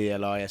Snoid,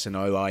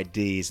 Lisnoid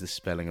is the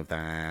spelling of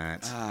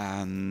that.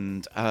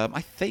 And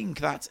I think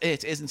that's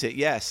it, isn't it?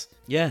 Yes.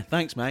 Yeah,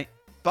 thanks, mate.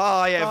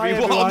 Bye,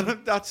 everyone.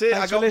 everyone. That's it.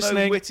 Thanks I for got no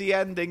listening. witty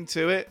ending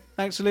to it.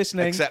 Thanks for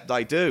listening. Except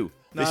I do.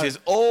 This No. has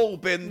all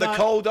been the No.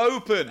 cold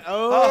open.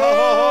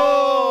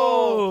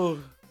 Oh!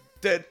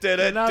 No,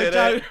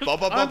 don't.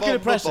 I'm gonna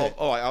press it.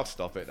 All right, I'll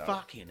stop it now.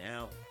 Fucking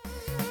hell.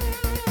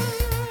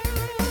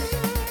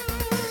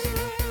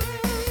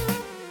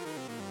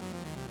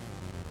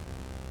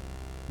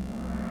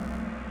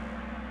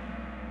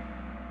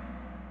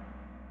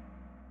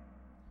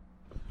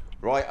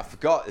 Right, I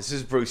forgot. This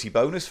is Brucey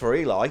bonus for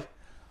Eli.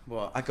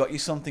 What? I got you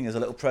something as a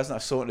little present. I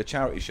saw it in a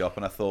charity shop,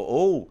 and I thought,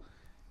 oh,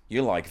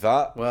 you like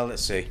that? Well,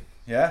 let's see.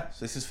 Yeah.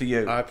 So this is for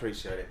you. I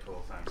appreciate it,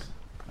 Paul. Thanks.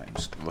 Right,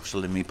 just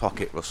rustle in my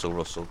pocket.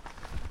 Rustle.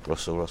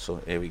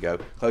 Here we go.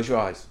 Close your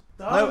eyes.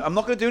 No. No, I'm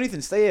not going to do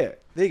anything. Stay here.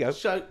 There you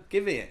go.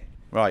 Give it.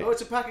 Right. Oh,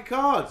 it's a pack of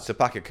cards. It's a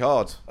pack of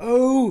cards.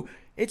 Oh,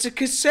 it's a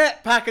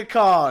cassette pack of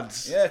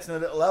cards. Yeah, it's in a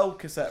little L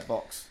cassette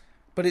box.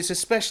 But it's a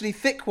specially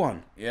thick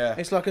one. Yeah.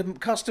 It's like a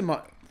custom.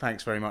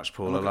 Thanks very much,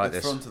 Paul. Look I like at the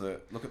this. front of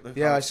it. Look at the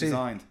Yeah, how I it's see.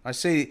 designed. I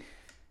see.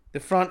 The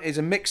front is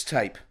a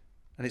mixtape,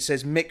 and it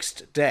says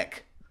mixed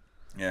deck.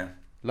 Yeah.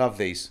 Love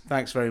these.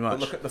 Thanks very much. But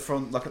look at the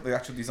front. Look at the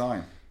actual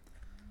design.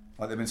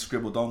 Like they've been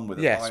scribbled on with.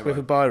 Yes, a biro. with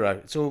a biro.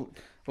 It's all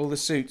the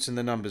suits and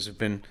the numbers have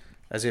been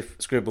as if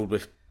scribbled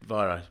with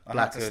biro,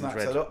 black and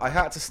red. I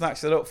had to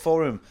snatch that up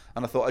for him,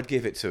 and I thought I'd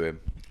give it to him.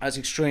 That's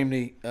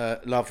extremely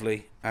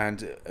lovely,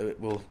 and it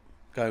will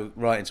go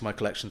right into my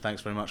collection.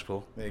 Thanks very much,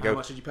 Paul. There you How go.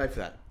 much did you pay for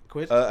that?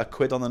 £1? A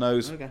quid on the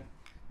nose. Okay.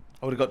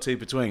 I would have got 2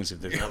 betwings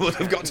if there's I would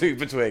have got 2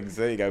 betwings.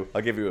 There you go.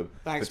 I'll give you them.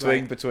 Thanks,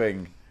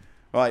 betwing.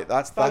 Right,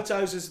 that's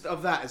photos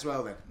of that as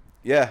well then.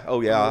 Yeah. Oh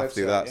yeah, On the I have to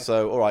do website, that. yeah.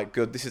 So all right,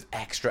 good. This is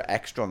extra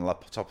on the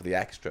top of the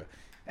extra.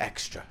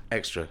 Extra.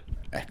 Stop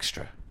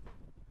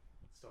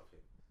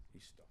it. You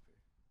stop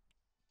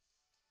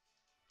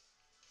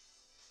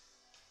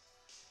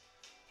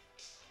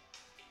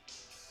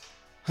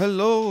it.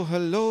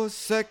 Hello,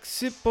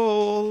 sexy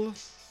Paul.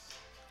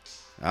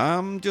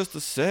 I'm just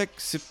a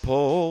sexy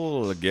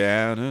Paul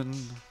Gannon.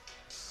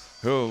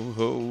 Ho,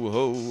 ho,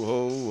 ho,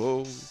 ho,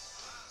 ho.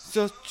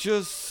 Such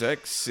a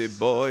sexy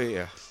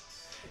boy.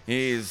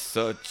 He's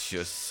such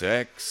a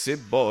sexy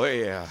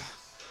boy.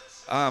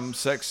 I'm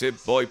sexy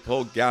boy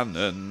Paul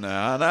Gannon,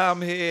 and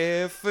I'm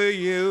here for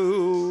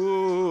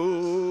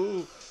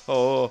you.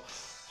 Oh,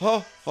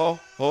 ho, ho,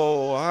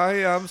 ho, I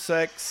am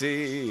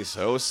sexy,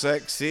 so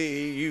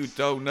sexy you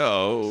don't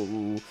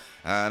know.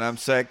 And I'm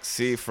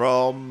sexy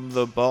from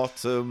the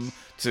bottom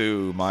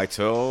to my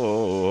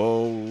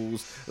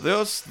toes.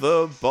 Just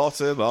the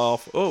bottom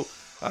off. Oh,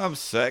 I'm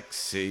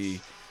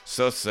sexy,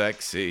 so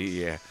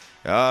sexy.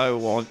 I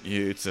want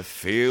you to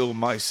feel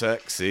my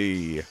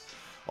sexy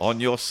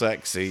on your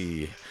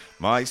sexy,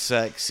 my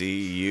sexy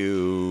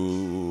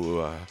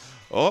you.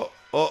 Oh,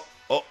 oh,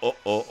 oh, oh,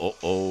 oh, oh,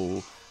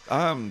 oh.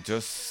 I'm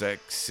just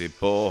sexy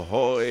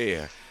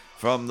boy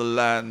from the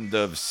land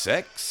of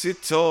sexy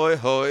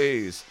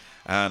toys.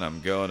 And I'm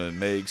gonna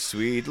make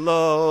sweet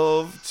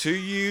love to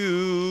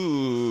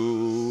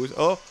you.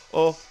 Oh,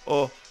 oh,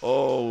 oh,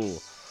 oh.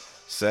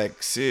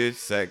 Sexy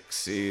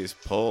is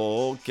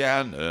Paul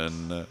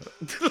Gannon. I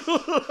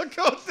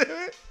can't do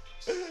it.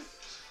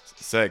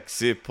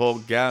 Sexy Paul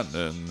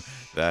Gannon,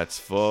 that's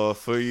for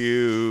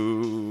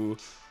you.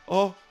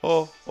 Oh,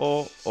 oh,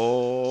 oh,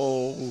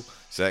 oh.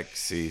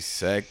 Sexy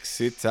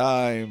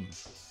time.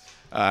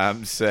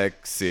 I'm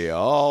sexy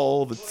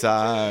all the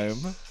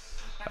time.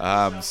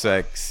 I'm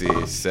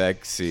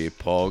sexy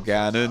Paul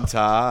Gannon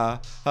time.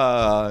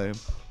 Oh,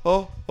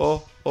 oh,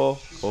 oh,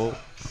 oh.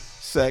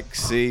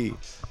 Sexy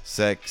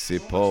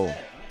Paul.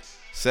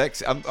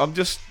 Sexy. I'm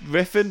just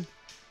riffing.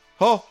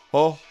 Ho,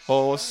 ho,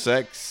 ho,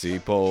 sexy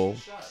Paul.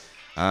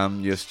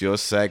 I'm just your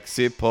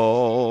sexy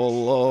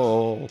Paul.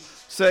 Oh,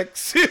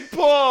 sexy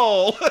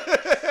Paul.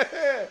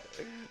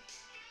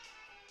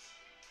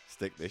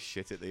 Stick this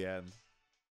shit at the end.